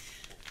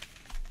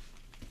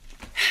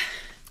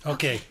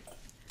 Okay.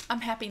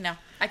 I'm happy now.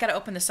 I got to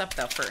open this up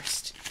though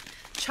first.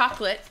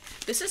 Chocolate.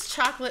 This is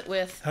chocolate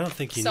with I don't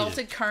think you need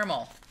salted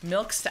caramel.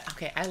 Milk.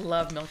 Okay, I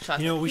love milk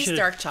chocolate. You know, we These should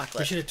dark We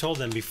chocolate. should have told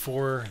them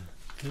before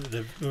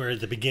or at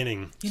the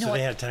beginning, You know so what?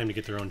 they had time to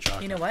get their own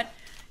chocolate. You know what?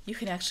 You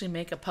can actually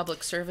make a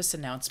public service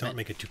announcement. Don't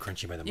make it too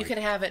crunchy by the You mic. could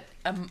have it,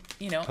 in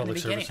the Public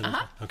beginning. service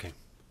announcement? Okay.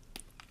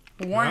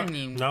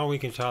 Warning. Now we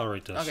can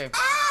tolerate this. Okay.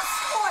 Ask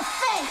for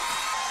faith.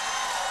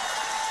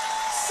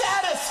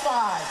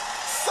 satisfied.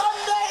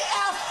 Sunday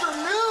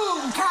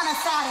afternoon. Kind of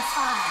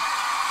satisfied.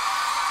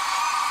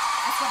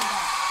 That's what he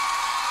does.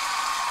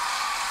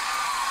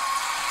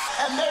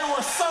 And they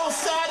were so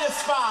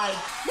satisfied.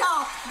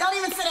 Y'all, don't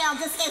even sit down.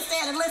 Just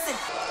stand and listen.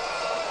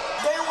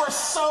 They were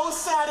so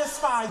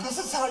satisfied. This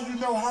is how you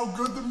know how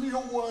good the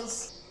meal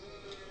was.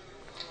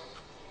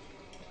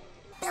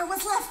 There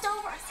was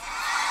leftovers.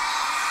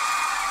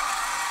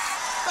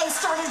 They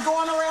started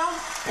going around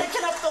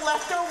picking up the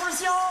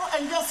leftovers, y'all,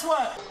 and guess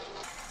what?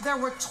 There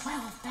were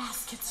 12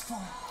 baskets full.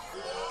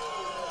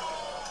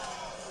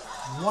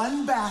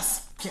 One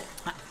basket.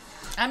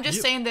 I'm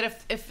just saying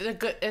that if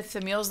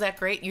the meal's that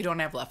great, you don't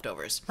have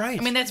leftovers. Right.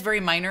 I mean, that's very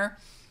minor.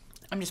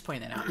 I'm just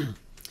pointing that out.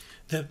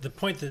 The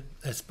point that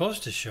that's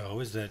supposed to show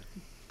is that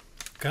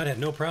God had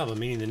no problem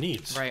meeting the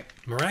needs. Right.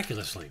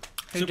 Miraculously.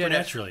 Who did it?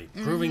 Supernaturally.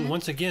 Proving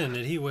once again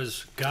that he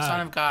was God, Son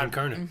of God.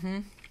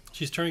 incarnate.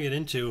 She's turning it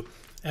into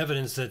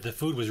evidence that the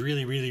food was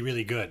really, really,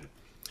 really good.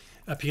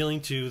 Appealing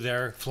to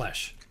their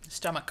flesh.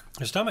 Stomach.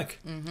 Their stomach.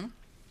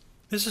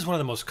 This is one of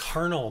the most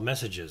carnal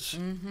messages.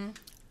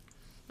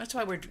 That's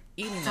why we're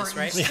eating For this,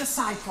 right? each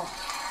disciple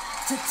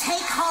to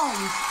take home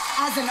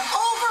as an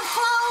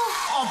overflow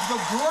Of the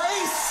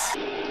grace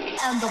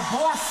and the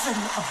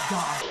blessing of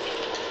God.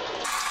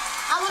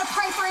 I want to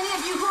pray for any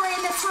of you who are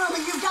in this room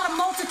and you've got a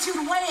multitude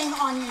weighing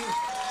on you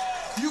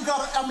You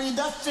gotta, I mean,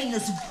 that thing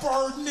is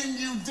burdening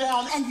you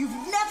down. and you've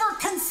never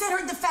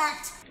considered the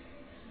fact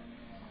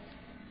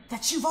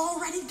that you've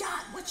already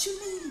got what you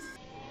need.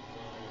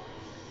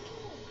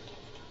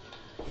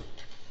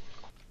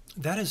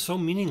 That is so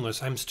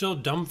meaningless. I'm still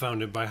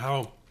dumbfounded by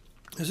how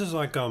this is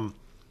like a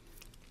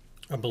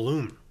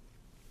balloon.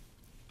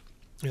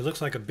 It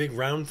looks like a big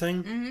round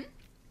thing,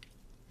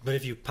 but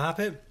if you pop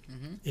it,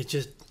 it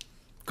just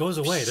goes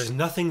away. There's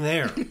nothing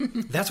there.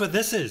 That's what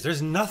this is.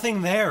 There's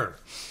nothing there.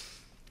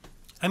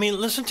 I mean,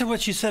 listen to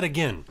what she said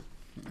again.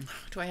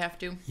 Do I have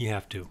to? You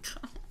have to.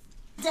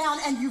 Down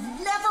and you've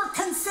never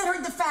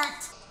considered the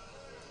fact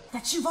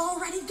that you've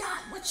already got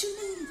what you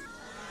need.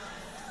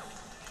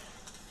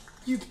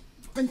 You've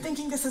been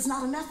thinking this is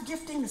not enough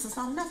gifting, this is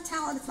not enough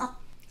talent, it's not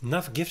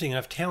Enough gifting,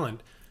 enough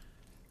talent.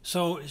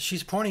 So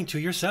she's pointing to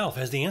yourself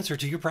as the answer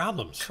to your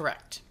problems.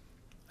 Correct.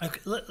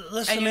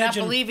 Let's And you're not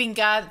imagine believing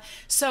God.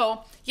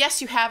 So,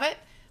 yes, you have it,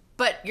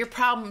 but your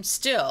problem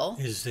still...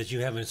 is that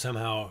you haven't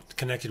somehow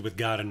connected with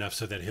God enough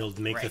so that He'll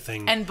make the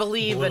thing and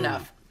believe bloom.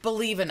 enough.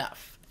 Believe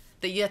enough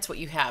that that's what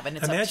you have, and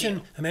it's up to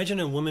you. Imagine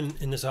a woman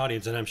in this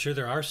audience, and I'm sure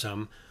there are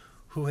some,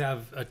 who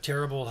have a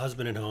terrible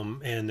husband at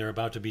home and they're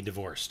about to be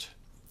divorced.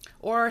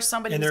 Or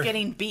somebody And who's they're-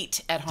 getting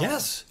beat at home.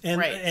 Yes, and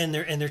right.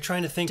 they're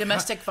trying to think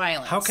Domestic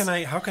violence. How can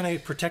I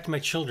protect my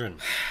children?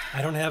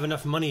 I don't have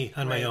enough money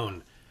on my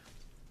own.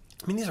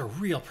 I mean, these are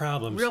real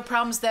problems. Real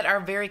problems that are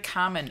very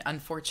common,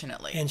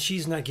 unfortunately. And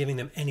she's not giving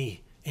them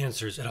any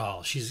answers at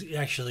all. She's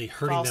actually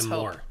hurting False them hope.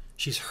 more.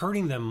 She's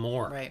hurting them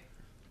more. Right.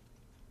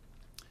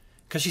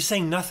 Because she's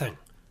saying nothing.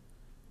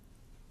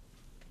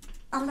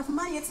 not enough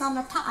money, it's not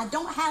enough time. I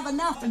don't have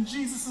enough. And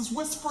Jesus is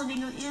whispering in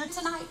your ear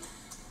Tonight,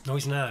 No,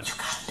 he's not.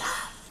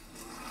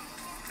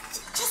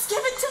 just give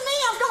it to me.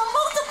 I'm going to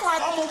multiply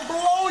I'm gonna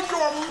blow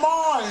your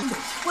mind.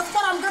 with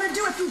what I'm going to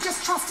do if you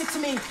just trust it to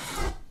me.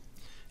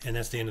 And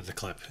that's the end of the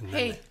clip. And then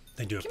Hey,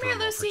 they do a come here,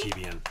 promo for Lucy.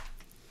 TBN.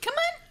 Come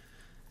on.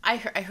 I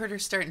heard her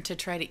starting to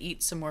try to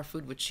eat some more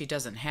food, which she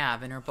doesn't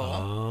have in her bowl.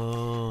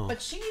 Oh.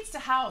 But she needs to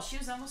howl. She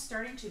was almost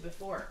starting to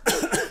before.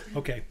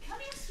 Okay. Come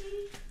here,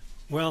 sweetie.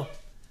 Well,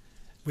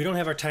 we don't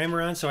have our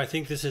timer on, so I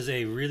think this is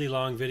a really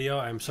long video.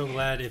 I'm so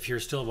glad if you're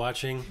still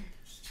watching.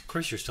 Of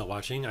course you're still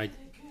watching. I'm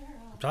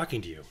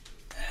talking to you.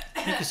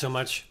 Thank you so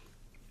much.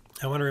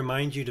 I want to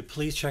remind you to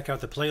please check out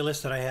the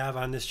playlist that I have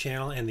on this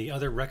channel and the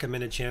other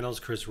recommended channels.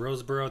 Chris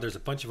Roseborough, there's a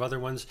bunch of other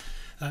ones.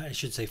 I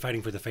should say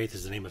Fighting for the Faith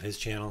is the name of his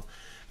channel.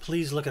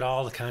 Please look at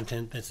all the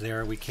content that's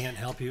there. We can't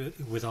help you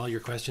with all your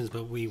questions,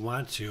 but we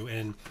want to,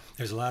 and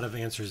there's a lot of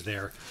answers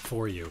there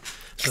for you.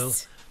 So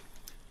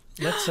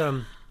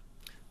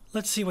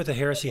let's see what the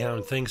Heresy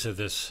Hound thinks of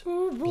this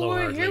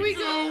blowhard Here we lady.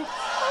 go.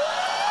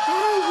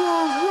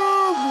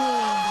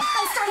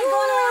 I started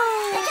going around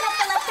picking up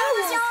the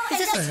leftovers, y'all. And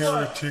just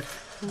Heretic.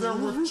 There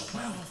were 12.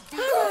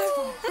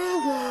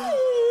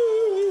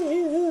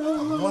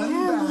 One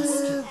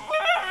basket.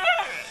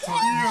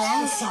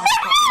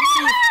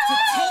 to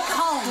take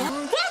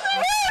home.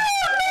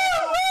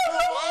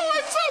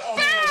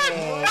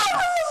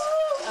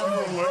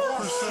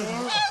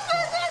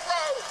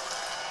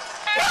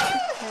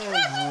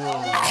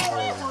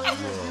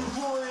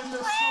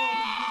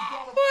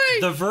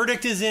 The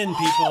verdict is in,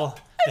 people.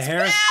 The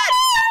Heresy.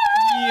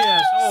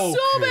 Yes. Okay.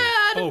 So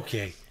bad.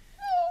 Okay.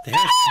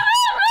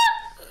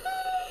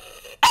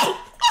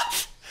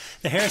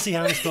 The Heresy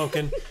Hound has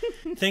spoken.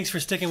 Thanks for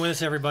sticking with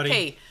us, everybody.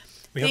 Hey,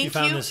 we hope you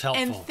found this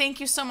helpful. And thank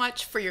you so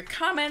much for your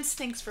comments.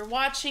 Thanks for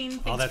watching.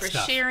 All Thanks that for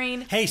stuff.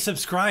 sharing. Hey,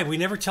 subscribe. We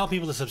never tell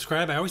people to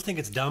subscribe. I always think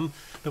it's dumb,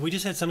 but we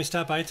just had somebody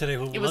stop by today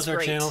who was loves our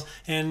great. channel,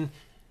 and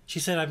she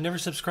said, "I've never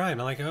subscribed."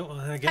 I'm like, "Oh, well,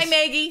 I guess." Hi,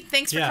 Maggie.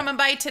 Thanks for Yeah. coming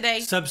by today.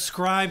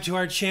 Subscribe to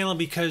our channel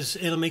because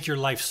it'll make your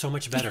life so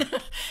much better.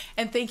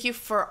 And thank you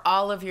for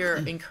all of your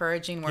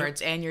encouraging words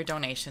and your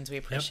donations. We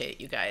appreciate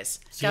you guys.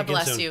 See you God again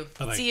bless soon. you.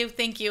 Bye-bye. See you.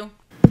 Thank you.